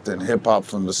South and hip hop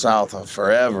from the South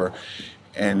forever.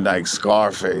 And like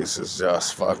Scarface is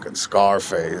just fucking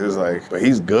Scarface. It's like, but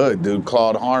he's good, dude.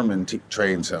 Claude Harmon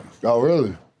trains him. Oh,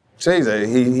 really? Says that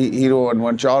he don't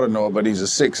want y'all to know it, but he's a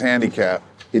 6 handicap.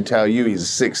 He'd tell you he's a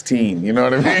 16. You know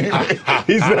what I mean?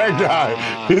 He's that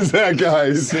guy. He's that guy.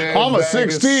 I'm a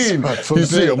 16. You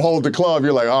see him hold the club,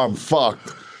 you're like, I'm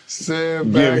fucked.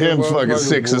 Give him fucking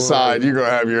 6 aside, you're gonna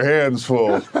have your hands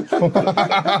full.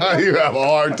 You have a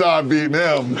hard time beating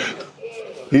him.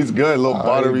 He's good, little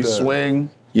buttery swing.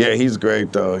 Yeah, he's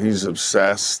great though. He's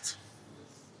obsessed.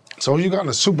 So you got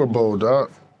the Super Bowl,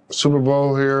 dog. Super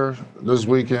Bowl here this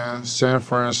weekend, San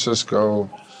Francisco,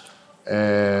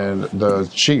 and the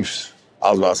Chiefs.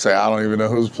 I was about to say, I don't even know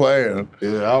who's playing.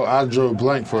 Yeah, I drew a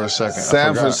blank for a second.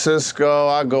 San Francisco,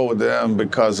 I go with them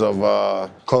because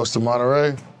of close to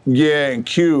Monterey. Yeah, and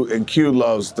Q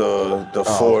loves the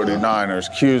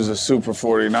 49ers. Q's a super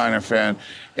 49er fan.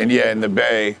 And yeah, in the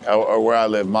Bay, or where I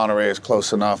live, Monterey is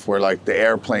close enough where like the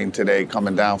airplane today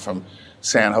coming down from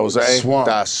San Jose, Swamp.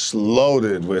 That's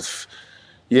loaded with,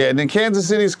 yeah, and then Kansas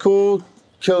City's cool.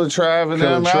 Killer Trav and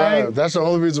them, right? That's the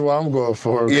only reason why I'm going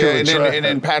for Yeah, and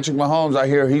then Patrick Mahomes, I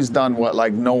hear he's done what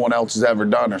like no one else has ever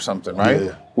done or something, right?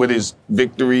 Yeah. With his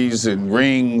victories and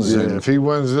rings. Yeah, and if he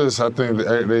wins this, I think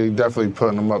they definitely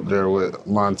putting him up there with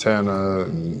Montana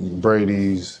and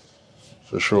Brady's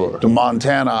for sure. The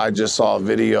Montana, I just saw a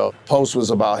video. Post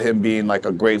was about him being like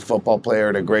a great football player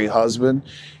and a great husband.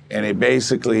 And it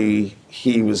basically,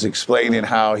 he was explaining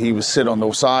how he would sit on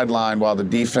the sideline while the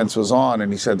defense was on,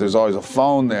 and he said there's always a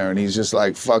phone there, and he's just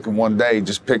like fucking one day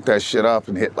just picked that shit up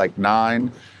and hit like 9,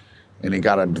 and he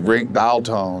got a dial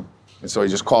tone, and so he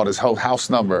just called his house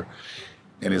number,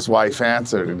 and his wife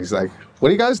answered, and he's like, "What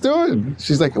are you guys doing?"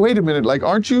 She's like, "Wait a minute, like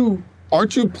aren't you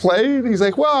playing?" He's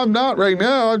like, "Well, I'm not right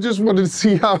now. I just wanted to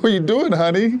see how are you doing,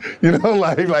 honey." You know,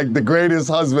 like the greatest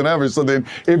husband ever. So then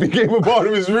it became a part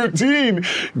of his routine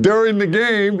during the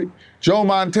game. Joe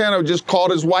Montana just called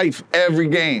his wife every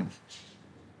game.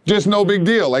 Just no big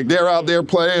deal. Like they're out there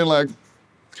playing like,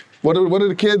 what are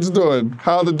the kids doing?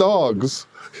 How are the dogs?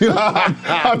 You know,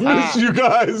 I miss you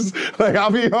guys. Like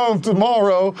I'll be home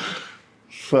tomorrow.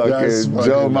 That's Fucking fucking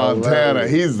Joe Montana.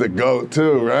 hilarious. He's the GOAT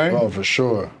too, right? Oh, for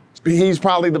sure. He's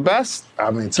probably the best.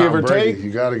 I mean, Give Tom or Brady. take. You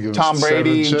got to give Tom him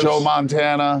Brady, 7 chips. Joe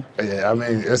Montana. Yeah, I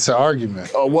mean, it's an argument.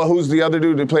 Who's the other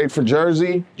dude that played for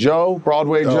Jersey? Joe?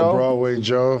 Broadway Joe? Broadway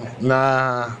Joe.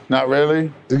 Nah. Not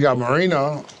really? You got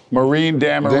Marino.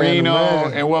 Dan Marino.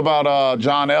 Man. And what about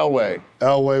John Elway?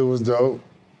 Elway was dope.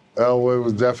 Elway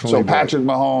was definitely So dope. Patrick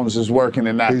Mahomes is working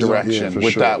in that He's direction for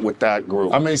with sure. that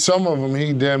group. I mean, some of them,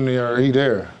 he damn near, he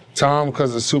there. Tom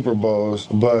because of Super Bowls,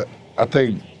 but I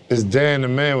think it's Dan the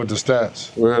man with the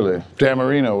stats. Really? Dan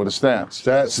Marino with the stats.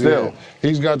 Stats, Still. yeah.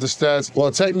 He's got the stats.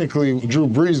 Well, technically, Drew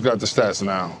Brees got the stats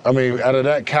now. I mean, out of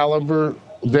that caliber,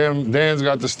 Dan's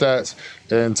got the stats,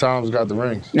 and Tom's got the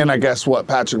rings. And I guess what?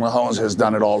 Patrick Mahomes has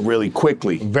done it all really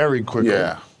quickly. Very quickly.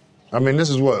 Yeah. I mean, this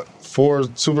is what, 4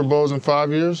 Super Bowls in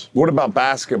 5 years? What about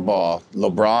basketball?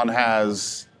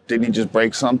 LeBron didn't he just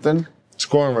break something?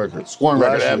 Scoring record. Scoring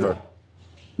record Last year. ever.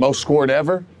 Most scored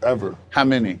ever? Ever. How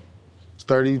many?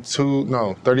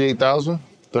 38,000?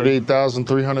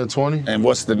 38,320? And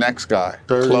what's the next guy?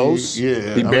 30, Close?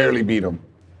 yeah. He barely beat him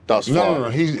thus far. No.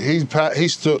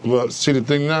 He's still, well, see the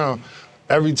thing now,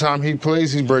 every time he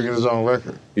plays, he's breaking his own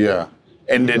record. Yeah.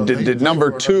 And the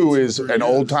number 2 is an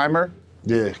old timer?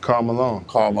 Yeah, Karl Malone.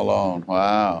 Karl Malone.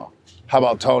 Wow. How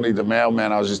about Tony the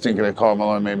mailman? I was just thinking that Karl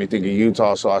Malone made me think of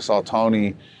Utah, so I saw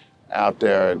Tony out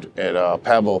there at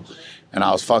Pebble, and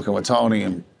I was fucking with Tony,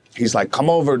 and he's like, come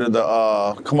over to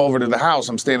the house.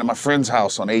 I'm staying at my friend's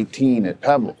house on 18 at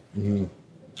Pebble. Mm-hmm.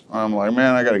 I'm like,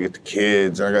 man, I gotta get the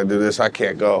kids. I gotta do this. I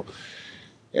can't go.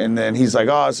 And then he's like,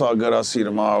 oh, it's all good. I'll see you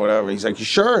tomorrow, whatever. He's like, you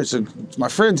sure? It's my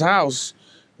friend's house.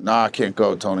 Nah, I can't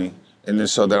go, Tony. And then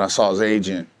I saw his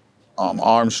agent,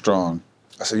 Armstrong.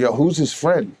 I said, yo, who's his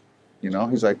friend? You know,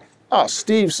 he's like, oh,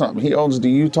 Steve something. He owns the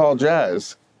Utah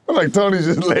Jazz. I'm like, Tony's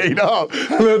just laid off.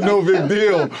 No big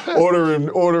deal. Ordering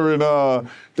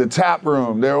the tap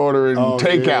room. They're ordering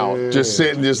takeout, yeah. just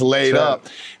sitting, just laid Tap. up.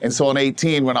 And so on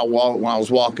 18, when I was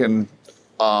walking,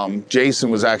 Jason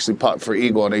was actually putting for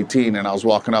Eagle on 18, and I was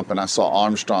walking up and I saw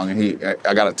Armstrong, and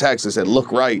I got a text that said,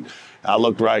 look right. I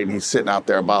looked right, and he's sitting out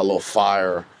there by a little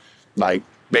fire, like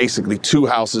basically 2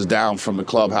 houses down from the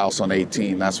clubhouse on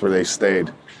 18. That's where they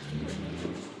stayed.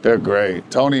 They're great.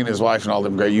 Tony and his wife and all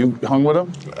them great. You hung with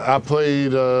them? I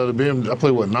played I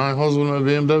played 9 holes with him at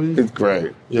BMW? It's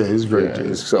great. Yeah, he's great. Yeah, dude.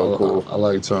 he's so cool. I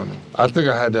like Tony. I think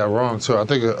I had that wrong too. I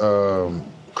think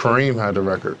Kareem had the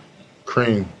record.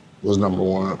 Kareem was number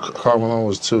 1. Karl Malone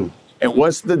was 2. And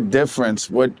what's the difference?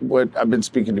 What I've been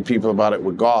speaking to people about it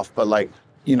with golf, but like,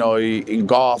 you know, in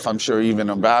golf, I'm sure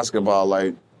even in basketball,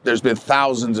 like there's been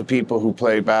thousands of people who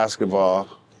played basketball,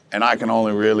 and I can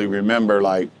only really remember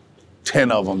like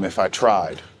 10 of them if I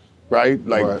tried, right?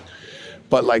 Like, Right.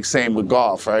 But like same with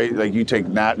golf, right? Like you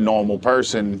take that normal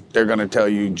person, they're gonna tell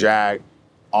you Jack,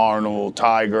 Arnold,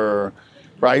 Tiger,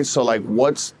 right? So like,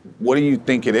 what do you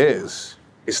think it is?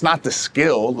 It's not the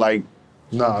skill, like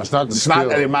No, it's not the it's skill. not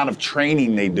the amount of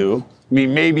training they do. I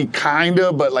mean, maybe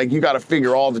kinda, but like you gotta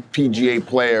figure all the PGA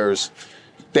players,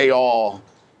 they all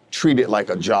treat it like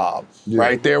a job,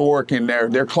 right? They're working there,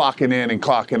 they're clocking in and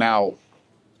clocking out.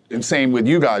 And same with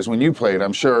you guys when you played,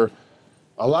 I'm sure.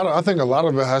 I think a lot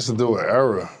of it has to do with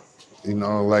era. You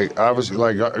know, like obviously,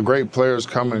 like great players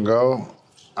come and go.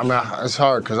 I mean, it's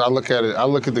hard because I look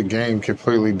at the game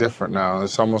completely different now.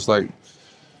 It's almost like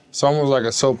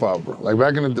a soap opera. Like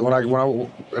back in the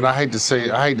and I hate to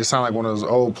sound like one of those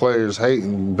old players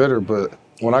hating and bitter, but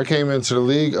when I came into the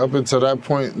league, up until that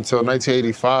point, until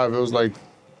 1985, it was like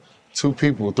 3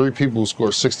 people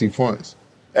scored 60 points.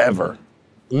 Ever.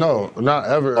 No, not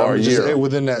ever. Or I mean, a year. just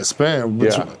within that span,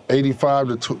 between 85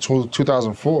 to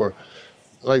 2004.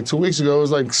 Like 2 weeks ago, it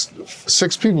was like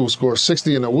 6 people scored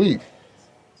 60 in a week.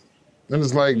 And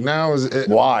it's like now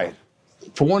Why?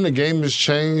 for one, the game has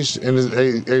changed and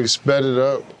they sped it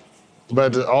up,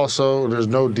 but also there's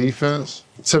no defense.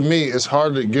 To me, it's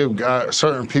hard to give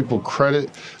certain people credit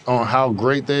on how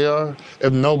great they are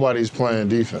if nobody's playing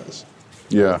defense.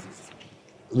 Yeah.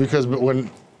 Because when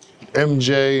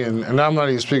MJ, and I'm not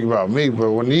even speaking about me,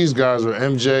 but when these guys are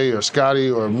MJ or Scotty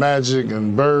or Magic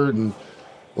and Bird, and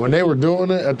when they were doing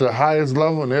it at the highest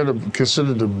level and they're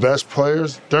considered the best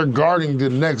players, they're guarding the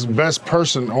next best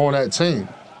person on that team.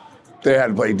 They had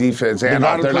to play defense and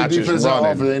gotta they're play not just defense and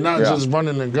running. offense. They're not just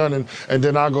running and gunning, and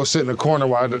then I go sit in the corner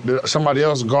while somebody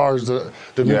else guards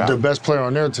the best player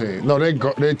on their team. No, they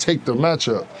take the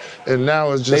matchup, and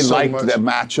now it's just They so liked much. that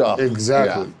matchup.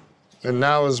 Exactly. Yeah. And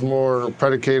now it's more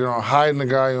predicated on hiding the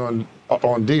guy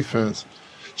on defense,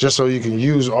 just so you can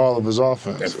use all of his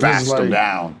offense. And fast them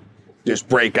down. Just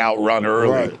break out, run early,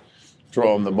 Right.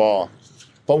 throw them the ball.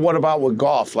 But what about with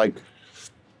golf? Like,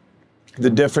 the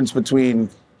difference between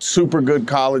super good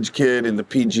college kid and the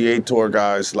PGA Tour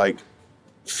guys, like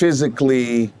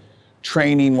physically,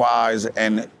 training-wise,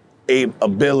 and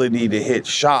ability to hit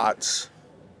shots,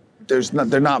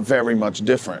 they're not very much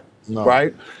different,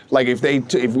 right? Like if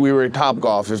we were at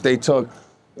Topgolf, if they took,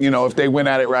 if they went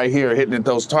at it right here, hitting at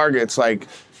those targets, like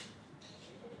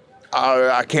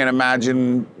I can't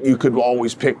imagine you could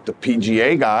always pick the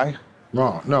PGA guy.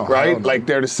 No. Right? Like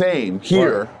they're the same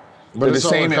here. Right. But they're it's the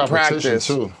same all in practice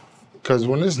too. Because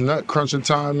when it's nut crunching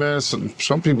time, man,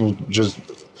 some people just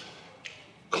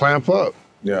clamp up.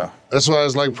 Yeah. That's why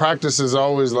it's like practice is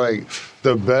always like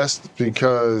the best,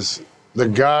 because the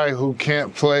guy who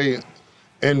can't play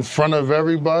in front of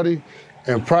everybody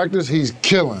in practice, he's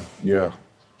killing. Yeah.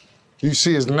 You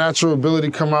see his natural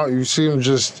ability come out. You see him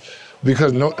just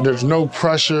because there's no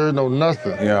pressure, no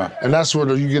nothing. Yeah. And that's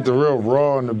where you get the real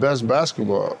raw and the best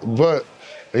basketball. But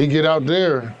when you get out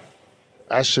there,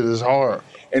 that shit is hard.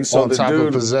 And so on the top dude,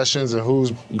 of possessions and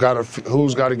who's got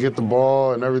to get the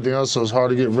ball and everything else, so it's hard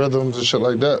to get rhythms and shit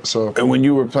like that. So. And when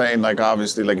you were playing, like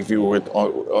obviously, like if you were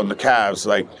on the Cavs,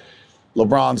 like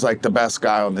LeBron's like the best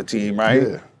guy on the team, right?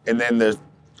 Yeah. And then there's a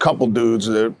couple dudes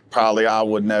that probably I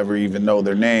would never even know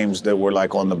their names that were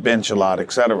like on the bench a lot,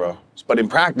 et cetera. But in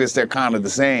practice, they're kind of the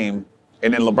same.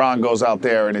 And then LeBron goes out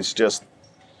there and it's just.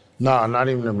 Nah, not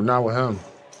with him.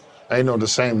 Ain't no the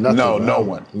same nothing. No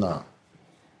one. No.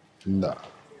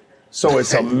 So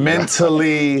it's a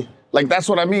mentally, like that's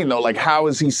what I mean though. Like how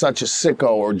is he such a sicko,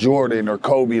 or Jordan or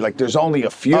Kobe? Like there's only a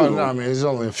few. Oh no, I mean there's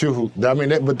only a few who. I mean,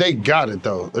 but they got it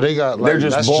though. They got. Like, they're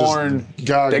just born. They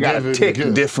got a tick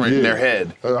different in their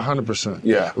head. 100%.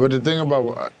 Yeah. But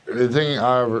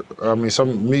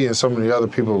me and some of the other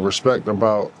people respect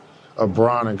about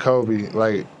Bron and Kobe.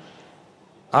 Like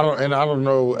I don't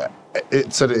know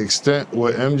it to the extent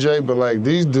with MJ, but like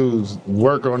these dudes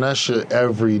work on that shit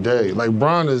every day. Like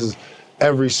Bron is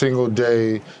every single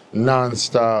day,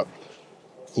 nonstop,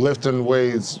 lifting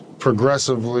weights,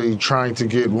 progressively trying to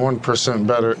get 1%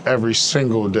 better every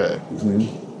single day.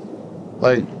 Mm-hmm.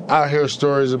 Like I hear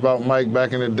stories about Mike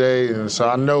back in the day, and so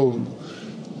I know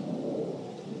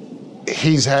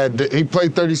he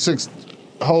played 36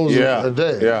 holes a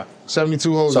day. Yeah.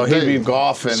 72 holes a day. So he'd be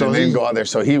golfing and then go out there.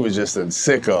 So he was just a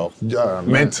sicko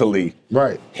mentally.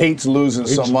 Right. Hates losing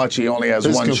so much he only has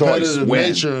one choice, win. His competitive win.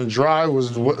 nature and drive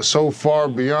was so far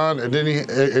beyond. And then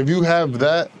if you have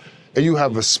that and you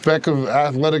have a speck of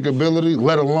athletic ability,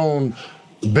 let alone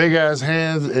big-ass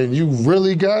hands, and you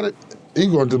really got it, you're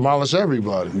going to demolish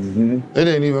everybody. Mm-hmm. It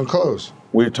ain't even close.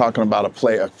 We were talking about a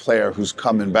player who's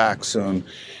coming back soon.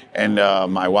 And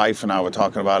my wife and I were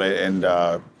talking about it, and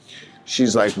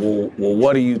she's like, well,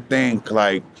 what do you think?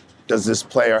 Like, does this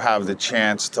player have the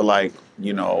chance to, like,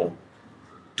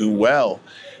 do well?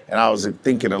 And I was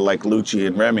thinking of, like, Lucci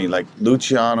and Remy. Like,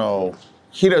 Luciano,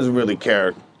 he doesn't really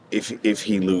care if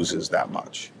he loses that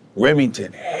much.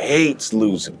 Remington hates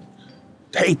losing,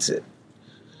 hates it.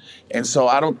 And so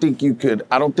I don't think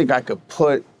I could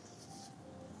put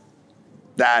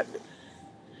that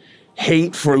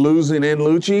hate for losing in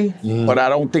Lucci, but I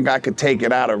don't think I could take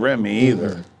it out of Remy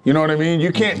either. You know what I mean?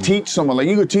 You can't teach someone, like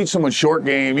you could teach someone short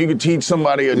game, you could teach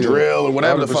somebody a drill or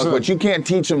whatever 100%. The fuck, but you can't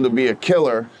teach them to be a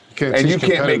killer, and you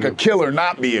can't make a killer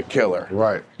not be a killer.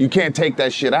 Right. You can't take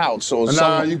that shit out. So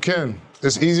you can.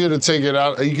 It's easier to take it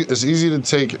out. It's easy to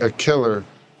take a killer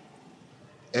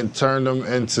and turn them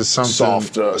into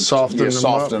something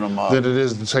soften them up than it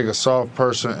is to take a soft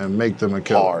person and make them a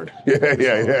killer. Hard.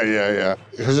 Yeah.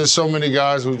 Because there's so many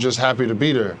guys who are just happy to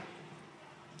be there.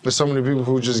 There's so many people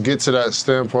who just get to that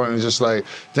standpoint and just like,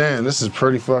 damn, this is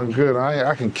pretty fucking good.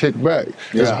 I can kick back.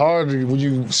 Yeah. It's hard when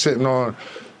you sitting on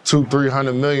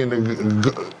 $200-300 million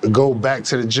to go back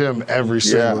to the gym every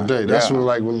single day. That's what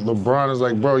like LeBron is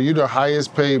like, bro, you the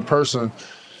highest paid person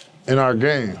in our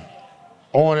game.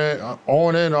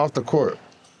 On and off the court.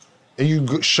 And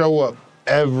you show up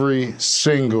every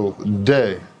single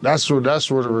day. That's where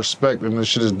the respect and the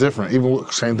shit is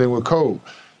different. Same thing with Kobe.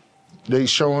 They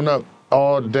showing up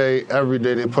all day, every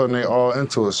day. They putting their all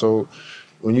into it. So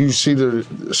when you see the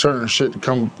certain shit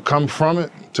come from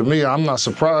it, to me, I'm not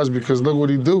surprised because look what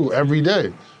he do every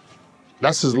day.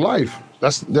 That's his life.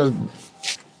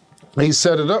 He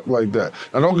set it up like that.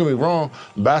 Now, don't get me wrong,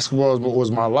 basketball was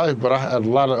my life, but I had a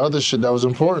lot of other shit that was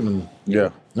important to me. Yeah.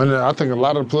 And I think a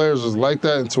lot of players is like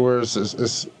that, and to where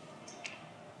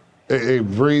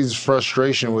it breeds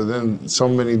frustration within so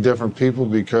many different people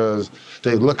because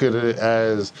they look at it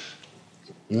as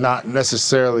not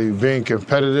necessarily being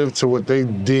competitive to what they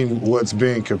deem what's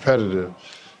being competitive.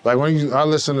 Like I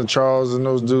listen to Charles and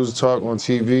those dudes talk on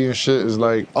TV and shit, it's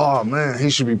like, oh man,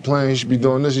 he should be playing, he should be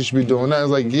doing this, he should be doing that.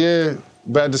 It's like, yeah,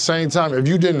 but at the same time, if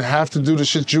you didn't have to do the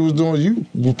shit you was doing,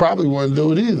 you probably wouldn't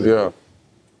do it either. Yeah.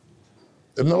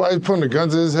 If nobody's putting a gun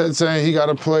to his head saying he got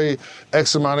to play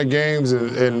X amount of games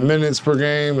and minutes per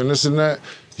game and this and that,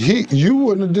 you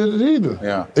wouldn't have did it either.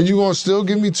 Yeah. And you gonna still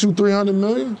give me $200-300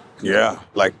 million? Yeah,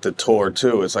 like the tour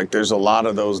too. It's like there's a lot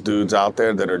of those dudes out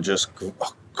there that are just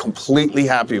completely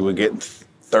happy with getting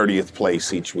 30th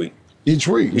place each week. Each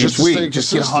week. Just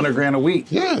get $100,000 a week.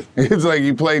 Yeah. It's like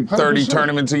you play 30 100%.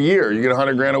 tournaments a year. You get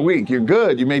 $100,000 a week. You're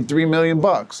good. You made $3 million.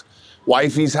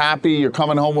 Wifey's happy. You're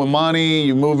coming home with money.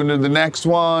 You're moving to the next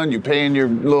one. You're paying your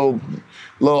little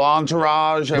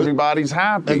entourage. Everybody's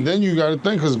happy. And then you got to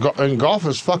think, because golf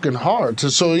is fucking hard.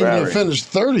 So even to finish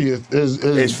 30th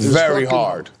it's very fucking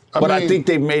hard. I think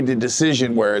they've made the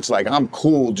decision where it's like, I'm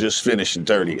cool just finishing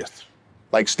 30th.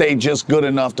 Like, stay just good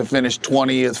enough to finish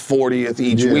 20th, 40th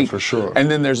each week. For sure.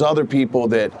 And then there's other people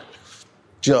that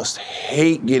just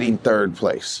hate getting third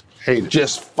place. Hate it.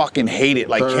 Just fucking hate it.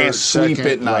 Like, Third, can't sleep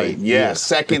second, at night. like, yeah.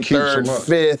 Second, It keeps third, them up.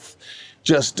 fifth.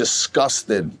 Just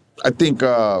disgusted. I think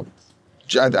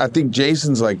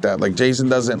Jason's like that. Like, Jason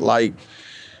doesn't like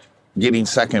getting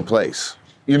second place.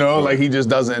 You know, like, he just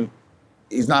doesn't.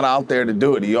 He's not out there to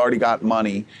do it. He already got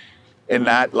money. And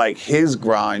that, like, his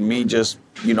grind, me just,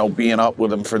 being up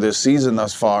with him for this season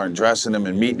thus far and dressing him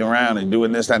and meeting around and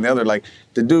doing this, that, and the other. Like,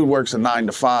 the dude works a 9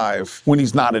 to 5 when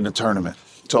he's not in a tournament.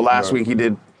 So last week he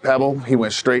did Pebble. He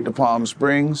went straight to Palm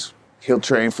Springs. He'll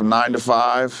train from 9 to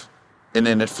 5. And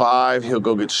then at 5, he'll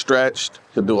go get stretched.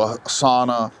 He'll do a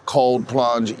sauna, cold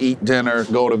plunge, eat dinner,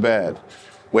 go to bed.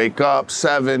 Wake up,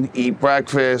 7, eat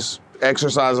breakfast,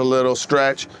 exercise a little,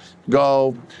 stretch,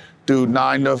 go, do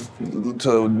 9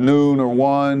 to noon or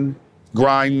 1,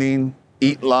 grinding,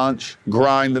 eat lunch,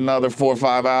 grind another 4 or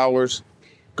 5 hours,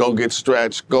 go get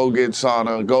stretched, go get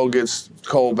sauna, go get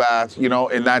cold bath,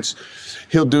 and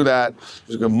he'll do that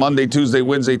Monday, Tuesday,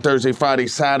 Wednesday, Thursday, Friday,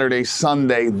 Saturday,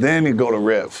 Sunday, then he'll go to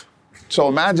Riv. So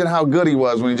imagine how good he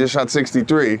was when he just shot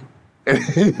 63. And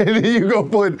then you go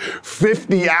put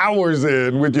 50 hours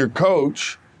in with your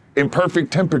coach in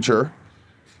perfect temperature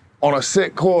on a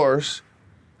sick course.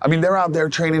 I mean, they're out there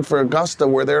training for Augusta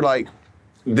where they're like,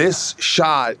 this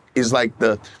shot is like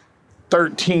the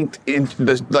 13th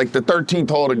the 13th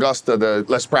hole at Augusta,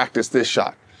 let's practice this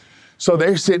shot. So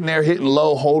they're sitting there hitting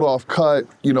low, hold off cut,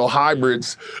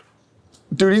 hybrids.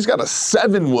 Dude, he's got a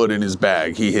 7-wood in his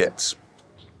bag he hits.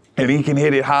 And he can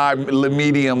hit it high,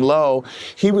 medium, low.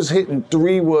 He was hitting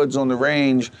 3-woods on the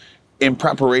range in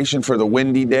preparation for the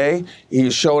windy day. He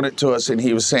was showing it to us, and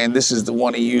he was saying this is the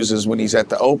one he uses when he's at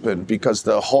the Open because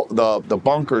the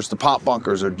bunkers, the pop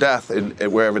bunkers, are death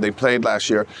wherever they played last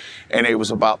year. And it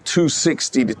was about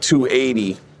 260 to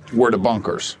 280 were the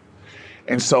bunkers.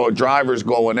 And so a driver's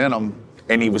going in them,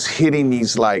 and he was hitting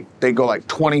these they go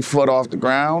 20 foot off the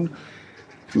ground,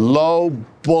 low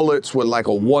bullets with like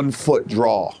a 1-foot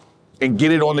draw, and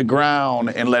get it on the ground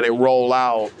and let it roll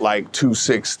out like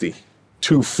 260,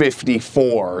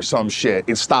 254 or some shit,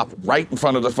 and stop right in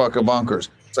front of the fucking bunkers.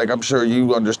 It's like, I'm sure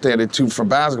you understand it too from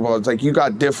basketball. It's like you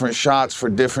got different shots for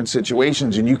different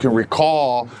situations, and you can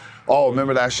recall, oh,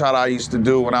 remember that shot I used to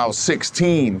do when I was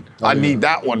 16? I need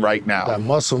that one right now. That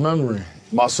muscle memory.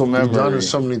 Muscle memory. You've done it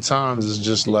so many times, it's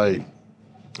just like,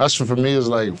 that's for me is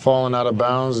like falling out of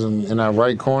bounds in that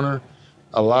right corner.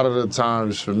 A lot of the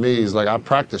times for me is like I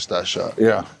practice that shot.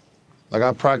 Yeah. Like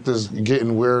I practice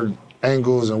getting weird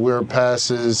angles and weird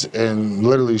passes and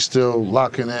literally still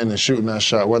locking in and shooting that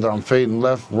shot, whether I'm fading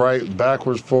left, right,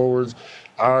 backwards, forwards.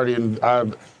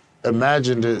 I've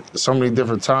imagined it so many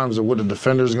different times of what the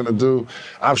defender's gonna do.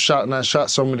 I've shot in that shot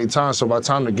so many times, so by the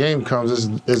time the game comes,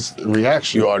 it's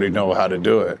reaction. You already know how to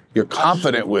do it. You're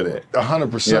confident with it.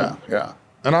 100%. Yeah.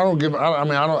 And I don't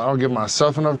give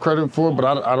myself enough credit for it,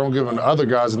 but I don't give other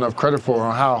guys enough credit for it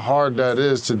on how hard that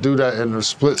is to do that in a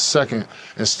split second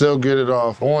and still get it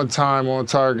off on time, on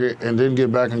target, and then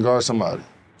get back and guard somebody.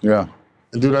 Yeah.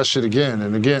 And do that shit again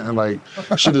and again. And like,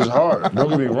 shit is hard. Don't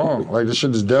get me wrong. Like, this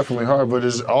shit is definitely hard, but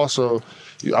it's also,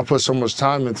 I put so much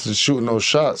time into shooting those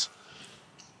shots.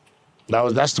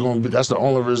 That's the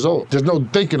only result. There's no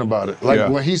thinking about it.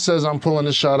 Like when he says I'm pulling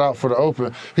this shot out for the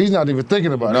Open, he's not even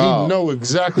thinking about it. He knows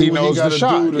exactly what he got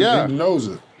to do. He knows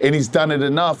it. And he's done it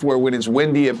enough where when it's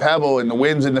windy at Pebble and the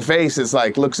wind's in the face, it's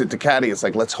like, looks at the caddy, it's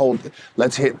like, let's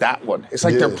hit that one. It's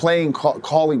like they're playing,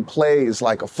 calling plays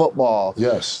like a football.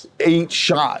 Yes. 8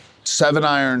 shot,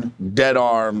 7-iron, dead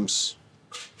arms,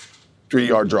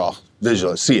 3-yard draw,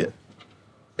 visual, see it.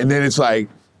 And then it's like,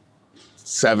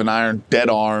 7-iron, dead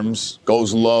arms,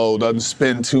 goes low, doesn't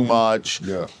spin too much.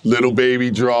 Yeah. Little baby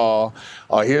draw.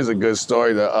 Here's a good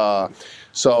story.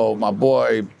 So my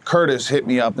boy Curtis hit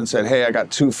me up and said, hey, I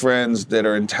got 2 friends that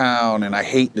are in town and I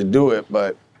hate to do it,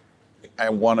 but I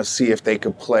want to see if they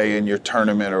could play in your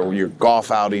tournament or your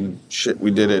golf outing shit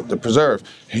we did at the Preserve.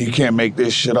 You can't make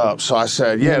this shit up. So I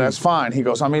said, yeah, that's fine. He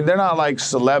goes, I mean, they're not like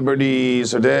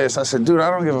celebrities or this. I said, dude, I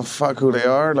don't give a fuck who they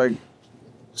are. Like,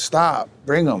 stop,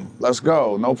 bring them, let's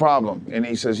go, no problem. And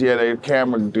he says, yeah, they're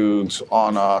camera dudes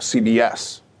on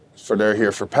CBS, they're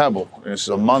here for Pebble. And it's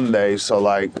a Monday, so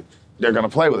like, they're gonna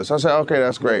play with us. I said, okay,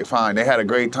 that's great, fine. They had a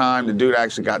great time. The dude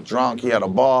actually got drunk, he had a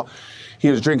ball. He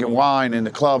was drinking wine in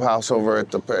the clubhouse over at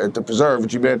the Preserve,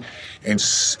 which you been, and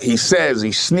he says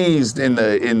he sneezed in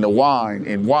the wine,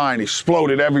 and wine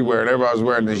exploded everywhere, and everybody was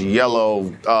wearing this yellow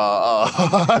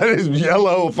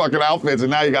fucking outfits,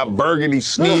 and now you got burgundy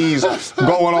sneeze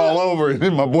going all over. And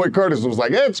then my boy Curtis was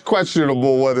like, it's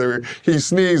questionable whether he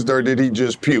sneezed or did he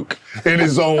just puke in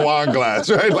his own wine glass,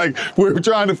 right? Like, we were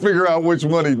trying to figure out which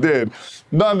one he did.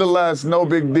 Nonetheless, no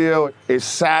big deal. It's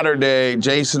Saturday.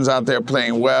 Jason's out there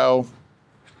playing well.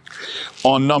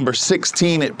 On number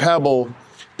 16 at Pebble,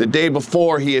 the day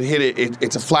before he had hit it,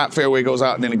 it's a flat fairway, goes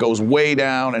out and then it goes way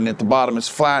down, and at the bottom it's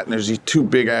flat and there's these 2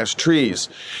 big ass trees.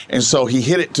 And so he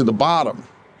hit it to the bottom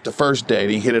the first day, and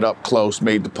he hit it up close,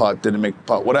 made the putt, didn't make the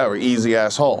putt, whatever, easy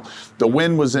ass hole. The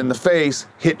wind was in the face,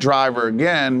 hit driver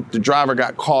again, the driver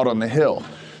got caught on the hill.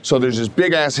 So there's this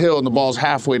big ass hill and the ball's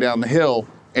halfway down the hill,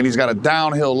 and he's got a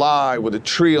downhill lie with a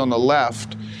tree on the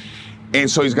left. And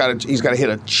so he's got to hit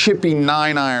a chippy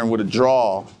 9-iron with a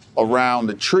draw around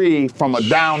the tree from a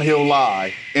downhill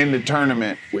lie in the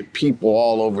tournament with people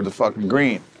all over the fucking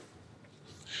green.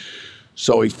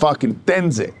 So he fucking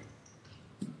thins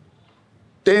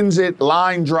it,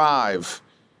 line drive.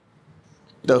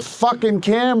 The fucking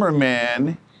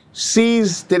cameraman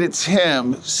sees that it's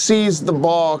him, sees the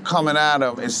ball coming at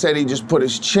him, and said he just put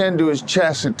his chin to his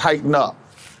chest and tightened up.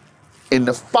 And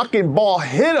the fucking ball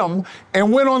hit him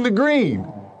and went on the green.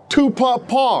 2-putt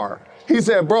par. He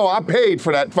said, bro, I paid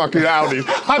for that fucking outing.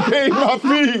 I paid my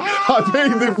fee. I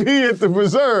paid the fee at the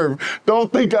Preserve.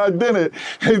 Don't think I did it.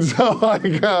 And so, like,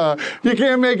 you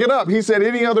can't make it up. He said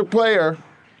any other player,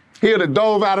 he would have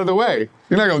dove out of the way.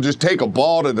 You're not gonna just take a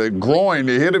ball to the groin.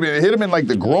 It hit him in like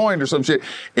the groin or some shit.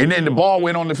 And then the ball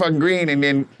went on the fucking green, and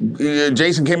then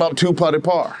Jason came up 2-putted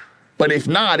par. But if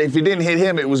not, if it didn't hit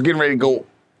him, it was getting ready to go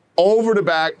over the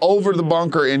back, over the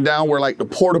bunker, and down where like the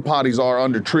porta potties are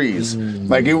under trees.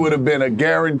 Like it would have been a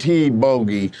guaranteed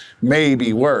bogey,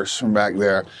 maybe worse from back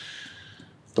there.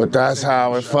 But that's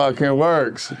how it fucking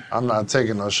works. I'm not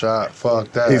taking no shot.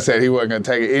 Fuck that. He said he wasn't gonna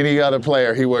take it. Any other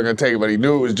player, he wasn't gonna take it, but he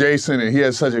knew it was Jason, and he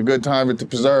had such a good time at the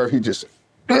Preserve, he just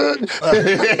got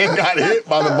hit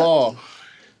by the ball.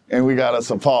 And we got us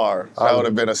a par. That would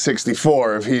have been a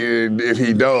 64 if he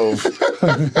dove.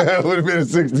 That would have been a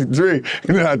 63.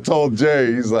 And then I told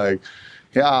Jay, he's like,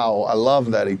 yeah, I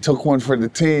love that. He took one for the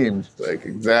team. Like,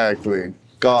 exactly.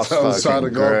 Golf's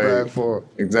fucking great. Back for it.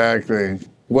 Exactly.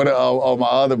 My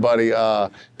other buddy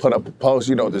put up a post,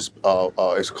 this,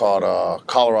 it's called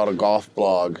Colorado Golf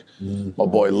Blog. My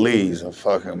boy Lee's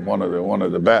fucking one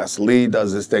of the best. Lee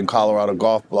does this thing, Colorado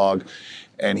Golf Blog,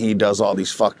 and he does all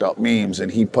these fucked up memes,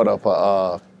 and he put up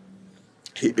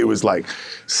it was like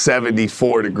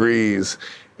 74 degrees,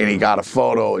 and he got a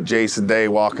photo of Jason Day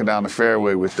walking down the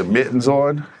fairway with the mittens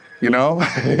on,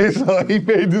 So he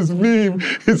made this meme.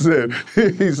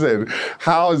 He said,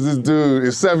 how is this dude,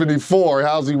 it's 74,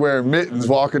 how's he wearing mittens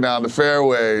walking down the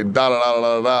fairway,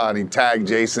 da-da-da-da-da-da, and he tagged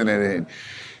Jason in it.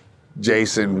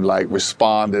 Jason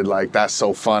responded that's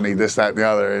so funny, this, that, and the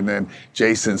other. And then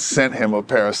Jason sent him a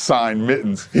pair of signed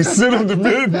mittens. He sent him the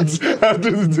mittens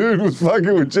after the dude was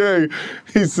fucking with Jay.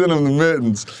 He sent him the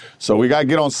mittens. So we gotta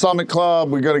get on Summit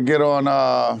Club. We gotta get on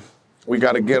the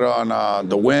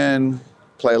Win,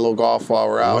 play a little golf while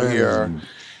we're out here.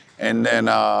 And then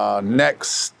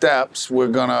next steps, we're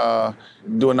gonna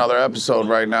do another episode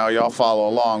right now. Y'all follow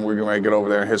along. We're gonna get over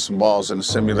there and hit some balls in the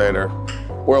simulator.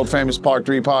 World famous Part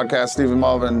 3 podcast, Stephen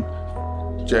Malbon,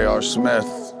 J.R. Smith.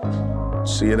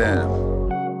 See you then.